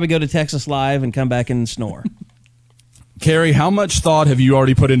he'll probably go to Texas Live and come back and snore. Carrie, how much thought have you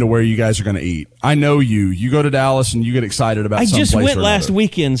already put into where you guys are going to eat? I know you. You go to Dallas and you get excited about some just place went or last another.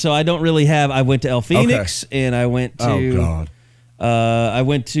 weekend, so I don't really have. I went to El Phoenix and I went to. Oh, God. I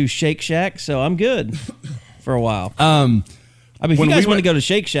went to Shake Shack, so I'm good for a while. I mean, if when you guys we want to went- go to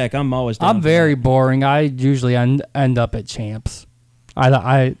Shake Shack, I'm always down. I'm very boring. I usually end up at Champs.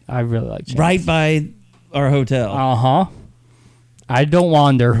 I really like Champs. right by our hotel. Uh-huh. I don't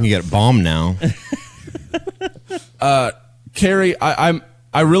wander. You get a bomb now. Carrie, I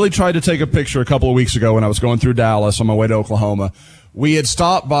really tried to take a picture a couple of weeks ago when I was going through Dallas on my way to Oklahoma. We had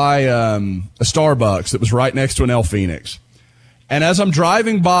stopped by a Starbucks that was right next to an El Phoenix. And as I'm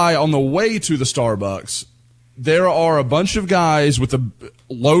driving by on the way to the Starbucks, there are a bunch of guys with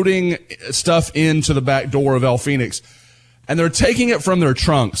loading stuff into the back door of El Phoenix, and they're taking it from their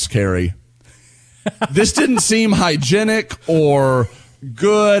trunks, Carrie. This didn't seem hygienic or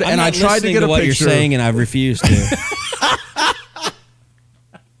good, I'm and not I tried to listening get a what picture. you're saying, and I've refused to.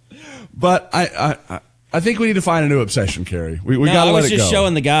 But I think we need to find a new obsession, Carrie. We No, got to I let was it just go.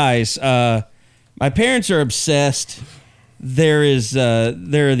 showing the guys. My parents are obsessed. There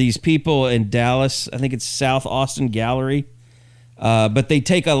are these people in Dallas. I think it's South Austin Gallery, but they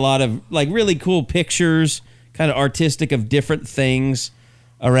take a lot of like really cool pictures, kind of artistic of different things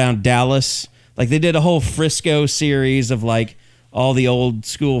around Dallas. Like they did a whole Frisco series of like all the old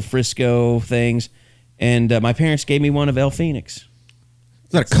school Frisco things, and my parents gave me one of El Phoenix.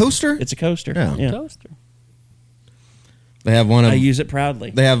 Is that a coaster? It's a coaster. Yeah. Toaster. They have one of. I use it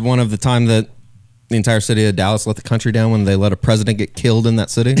proudly. They have one of the time that the entire city of Dallas let the country down when they let a president get killed in that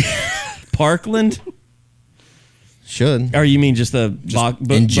city. Parkland. Should. Or you mean just the book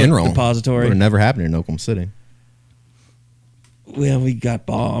in general depository? Would have never happened in Oklahoma City. Well, we got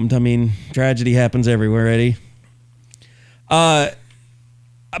bombed. I mean, tragedy happens everywhere, Eddie.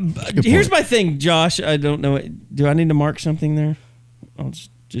 Here's my thing, Josh. I don't know. Do I need to mark something there? I'll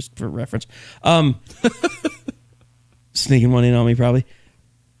just for reference. Sneaking one in on me, probably.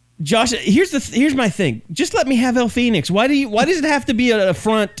 Josh, here's my thing. Just let me have El Phoenix. Why does it have to be an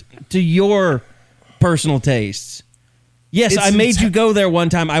affront to your personal tastes? Yes, I made you go there one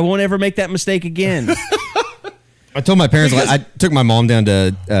time. I won't ever make that mistake again. I told my parents, I took my mom down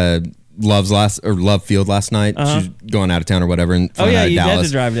to Love Field last night. She was going out of town or whatever. And Oh, yeah, you had Dallas.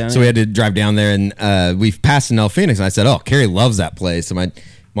 to drive down. So we had to drive down there, and we've passed in El Phoenix. And I said, "Oh, Carrie loves that place." And my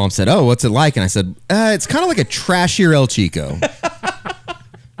mom said, "Oh, what's it like?" And I said, "It's kind of like a trashier El Chico."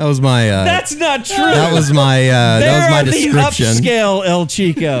 That was my. That's not true. That was my. That was my description. The upscale El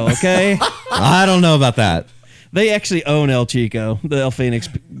Chico. Okay. I don't know about that. They actually own El Chico, the El Phoenix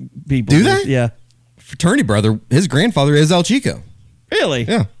people. Do they? Yeah. Fraternity brother, his grandfather is El Chico. Really?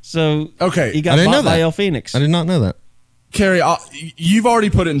 Yeah. So Okay. he got I didn't know bought by that. El Phoenix. I did not know that. Carrie, you've already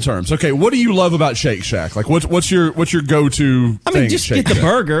put it in terms. Okay, what do you love about Shake Shack? Like, what's your go-to? I mean, thing just at get Shake the Shack?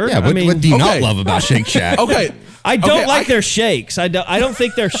 burger. Yeah. I What, mean, what do you not Okay. love about Shake Shack? Okay, I don't Okay, like their shakes. I don't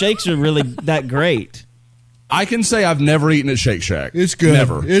think their shakes are really that great. I can say I've never eaten at Shake Shack. It's good.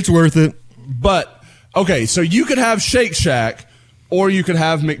 Never. It's worth it. But okay, so you could have Shake Shack, or you could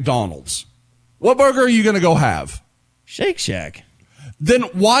have McDonald's. What burger are you going to go have? Shake Shack. Then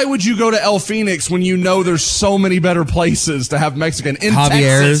why would you go to El Phoenix when you know there's so many better places to have Mexican in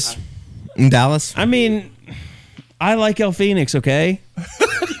Javier's Texas? in Dallas. I mean, I like El Phoenix. Okay.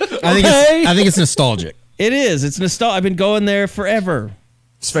 I think it's nostalgic. It is. It's nostalgic. I've been going there forever.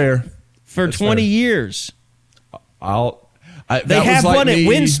 It's fair. For That's 20 fair. years. They that have was like one at me-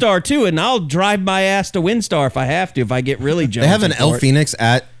 WinStar too, and I'll drive my ass to WinStar if I have to. If I get really jonesy. They have an El for it. Phoenix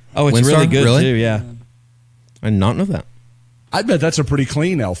at. Oh, it's WinStar? really good too. Yeah. I did not know that. I bet that's a pretty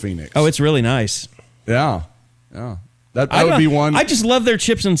clean El Phoenix. Oh, it's really nice. Yeah. That would be one. I just love their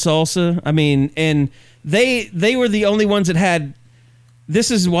chips and salsa. I mean, and they were the only ones that had. This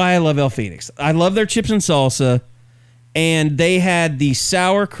is why I love El Phoenix. I love their chips and salsa, and they had the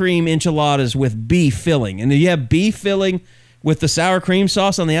sour cream enchiladas with beef filling. And you have beef filling with the sour cream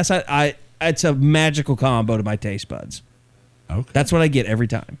sauce on the outside. It's a magical combo to my taste buds. Okay. That's what I get every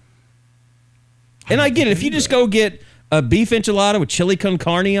time. And I get it. If you just go get a beef enchilada with chili con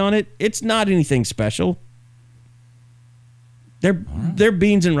carne on it, it's not anything special. Their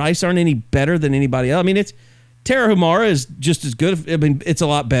beans and rice aren't any better than anybody else. I mean, Tarahumara is just as good. I mean, it's a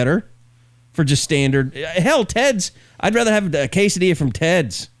lot better for just standard. Hell, Ted's. I'd rather have a quesadilla from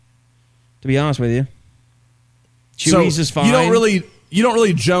Ted's, to be honest with you. Chewy's is fine. You don't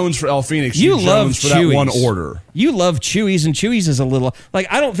really Jones for El Phoenix. You love Jones for Chewy's. that one order. You love Chewy's, and Chewy's is a little like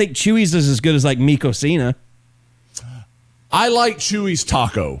I don't think Chewy's is as good as like Mi Cocina. I like Chewy's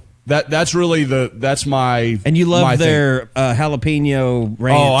taco. That's really that's my. And you love my their jalapeno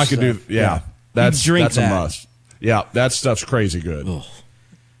ranch. Oh, I could stuff. do. Yeah, that's that. a must. Yeah, that stuff's crazy good. Ugh.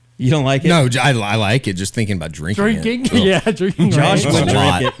 You don't like it? No, I like it. Just thinking about drinking it. Yeah, drinking. Josh ranch. would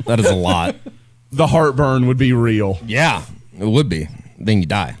drink it. That is a lot. The heartburn would be real. Yeah, it would be. Then you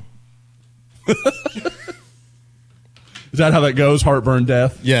die. Is that how that goes? Heartburn,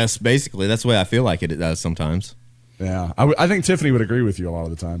 death? Yes, basically. That's the way I feel like it does sometimes. Yeah, I think Tiffany would agree with you a lot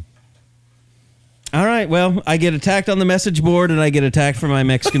of the time. All right, well, I get attacked on the message board, and I get attacked for my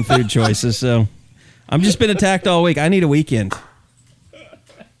Mexican food choices, so I'm just been attacked all week. I need a weekend.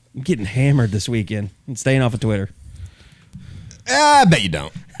 I'm getting hammered this weekend and staying off of Twitter. I bet you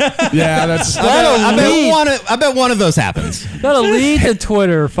don't. Yeah, that's. I bet one of those happens. That'll lead to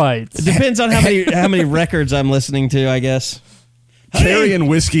Twitter fights. It depends on how many records I'm listening to, I guess. Carry and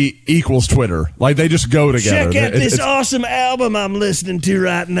whiskey equals Twitter. Like they just go together. Check out this awesome album I'm listening to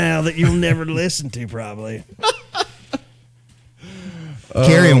right now that you'll never listen to probably.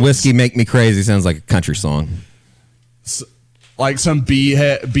 Carry and whiskey make me crazy sounds like a country song. Like some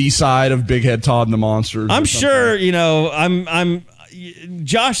B side of Big Head Todd and the Monsters. I'm sure, I'm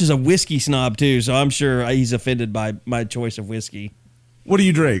Josh is a whiskey snob too, so I'm sure he's offended by my choice of whiskey. What do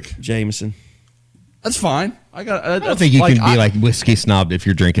you drink? Jameson. That's fine. I don't think you can be like whiskey snobbed if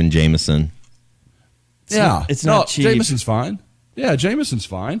you're drinking Jameson. It's not cheap. Jameson's fine. Yeah, Jameson's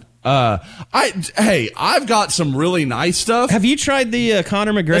fine. I've got some really nice stuff. Have you tried the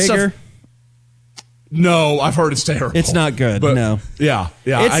Conor McGregor? No, I've heard it's terrible. It's not good. But no. Yeah.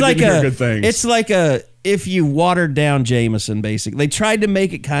 It's I didn't hear good things. It's like if you watered down Jameson, basically. They tried to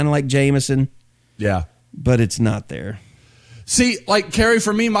make it kind of like Jameson. Yeah. But it's not there. See, like, Carrie,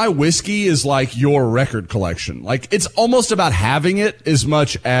 for me, my whiskey is like your record collection. Like, it's almost about having it as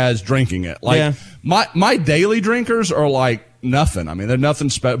much as drinking it. Like, my daily drinkers are like nothing. I mean, they're nothing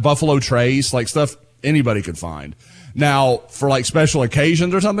Buffalo Trace, like stuff anybody could find. Now, for like special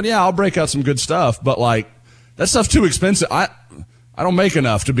occasions or something, yeah, I'll break out some good stuff. But like, that stuff's too expensive. I don't make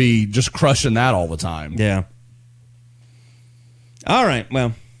enough to be just crushing that all the time. Yeah. All right.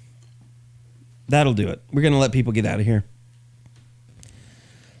 Well, that'll do it. We're going to let people get out of here.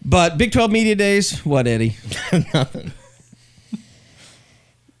 But Big 12 Media Days, what, Eddie? Nothing.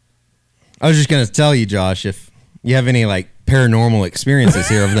 I was just going to tell you, Josh, if you have any like paranormal experiences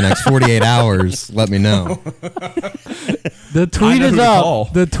here over the next 48 hours, let me know. The tweet is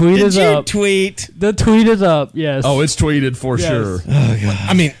up. The tweet is up. Tweet? The tweet is up, yes. Oh, it's tweeted for sure. Oh, God.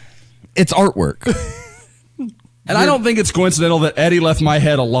 I mean, it's artwork. And I don't think it's coincidental that Eddie left my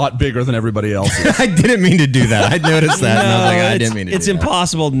head a lot bigger than everybody else's. I didn't mean to do that. I noticed that. And I was like, I didn't mean to do that. It's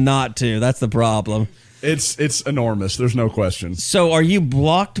impossible not to. That's the problem. It's enormous. There's no question. So are you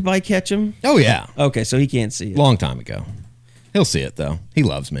blocked by Ketchum? Oh, yeah. Okay, so he can't see it. Long time ago. He'll see it, though. He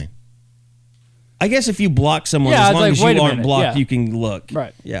loves me. I guess if you block someone, as long as you aren't blocked, you can look.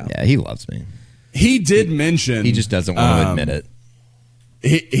 Right. Yeah. Yeah, he loves me. He did mention... He just doesn't want to admit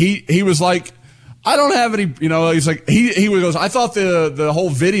it. He was like... I don't have any, he's like, he goes, I thought the whole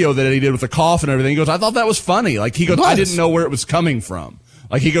video that he did with the cough and everything, he goes, I thought that was funny. Like, he goes, I didn't know where it was coming from.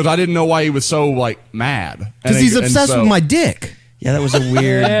 Like, he goes, I didn't know why he was so, like, mad. Because he's obsessed with my dick. Yeah, that was a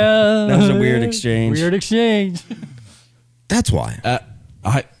weird, that was a weird exchange. Weird exchange. That's why.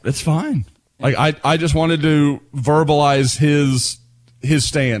 It's fine. Like, I just wanted to verbalize his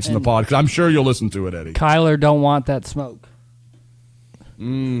stance in the pod, because I'm sure you'll listen to it, Eddie. Kyler don't want that smoke.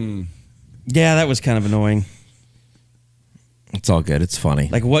 Yeah, that was kind of annoying. It's all good. It's funny.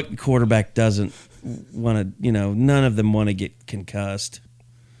 Like, what quarterback doesn't want to, none of them want to get concussed.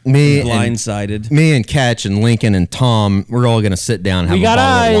 Blindsided. Me and Catch and Lincoln and Tom, we're all going to sit down and have a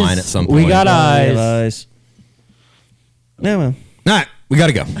bottle of wine at some point. We got eyes. Yeah, well. All right, we got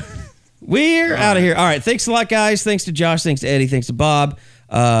to go. We're out of here. All right, thanks a lot, guys. Thanks to Josh. Thanks to Eddie. Thanks to Bob.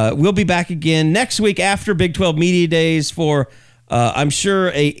 We'll be back again next week after Big 12 Media Days for... I'm sure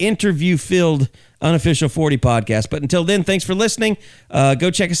a interview-filled Unofficial 40 podcast. But until then, thanks for listening. Go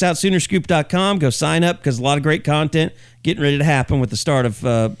check us out, Soonerscoop.com. Go sign up because a lot of great content getting ready to happen with the start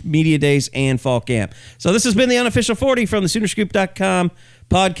of Media Days and Fall Camp. So this has been the Unofficial 40 from the Soonerscoop.com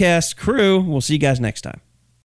podcast crew. We'll see you guys next time.